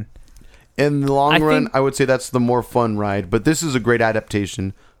long run. In the long I run, think- I would say that's the more fun ride. But this is a great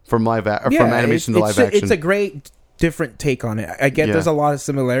adaptation from from animation to live action. It's a great different take on it. I get Yeah. there's a lot of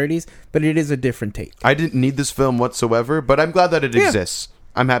similarities, but it is a different take. I didn't need this film whatsoever, but I'm glad that it Yeah. exists.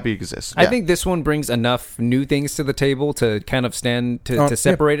 I'm happy it exists. I Yeah. think this one brings enough new things to the table to kind of stand to yeah.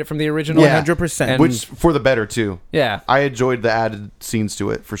 separate it from the original. Yeah. 100%. And- which for the better too. Yeah. I enjoyed the added scenes to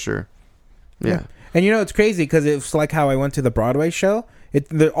it for sure. Yeah. And you know, it's crazy because it's like how I went to the Broadway show.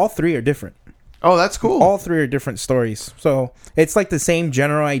 All three are different. Oh, that's cool. All three are different stories. So it's like the same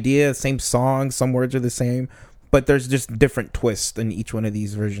general idea, same song, some words are the same, but there's just different twists in each one of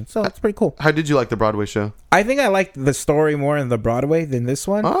these versions. So that's pretty cool. How did you like the Broadway show? I think I liked the story more in the Broadway than this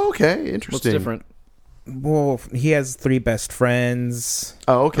one. Oh, okay, What's interesting. different? Well, he has three best friends.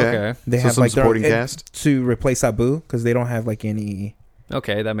 Oh, okay. Okay. They So have some like supporting cast. to replace Abu because they don't have like any.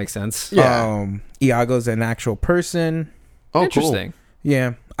 Okay, that makes sense. Yeah. Iago's an actual person. Oh, Interesting.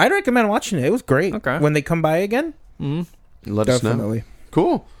 Yeah, I'd recommend watching it. It was great. Okay. When they come by again, Cool. Let us know. definitely.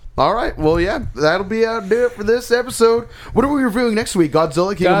 Cool. All right. Well, yeah, that'll be do it for this episode. What are we reviewing next week?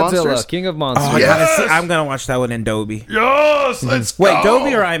 Godzilla, King of Godzilla, Monsters. King of Oh, Monsters. I gotta Yes! see, I'm gonna watch that one in Dolby. Yes, let's Wait, go.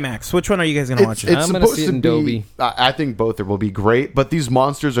 Dolby or IMAX? Which one are you guys gonna watch? It's I'm gonna supposed see it to in be- Dolby. I think both will be great, but these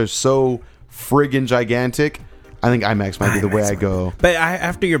monsters are so friggin' gigantic. I think IMAX might be the way I go. But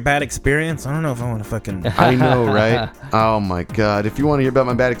after your bad experience, I don't know if I want to fucking. I know, right? Oh my god! If you want to hear about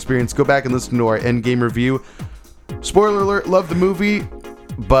my bad experience, go back and listen to our Endgame review. Spoiler alert: love the movie,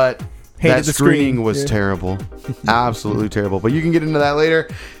 but Hated that the screening screen. was Yeah. terrible, absolutely terrible. But you can get into that later.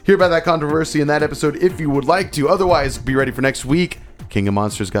 Hear about that controversy in that episode if you would like to. Otherwise, be ready for next week. King of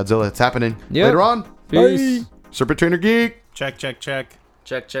Monsters, Godzilla. It's happening Yep. later on. Peace. Serpent Trainer Geek. Check. Check.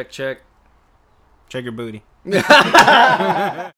 Check your booty.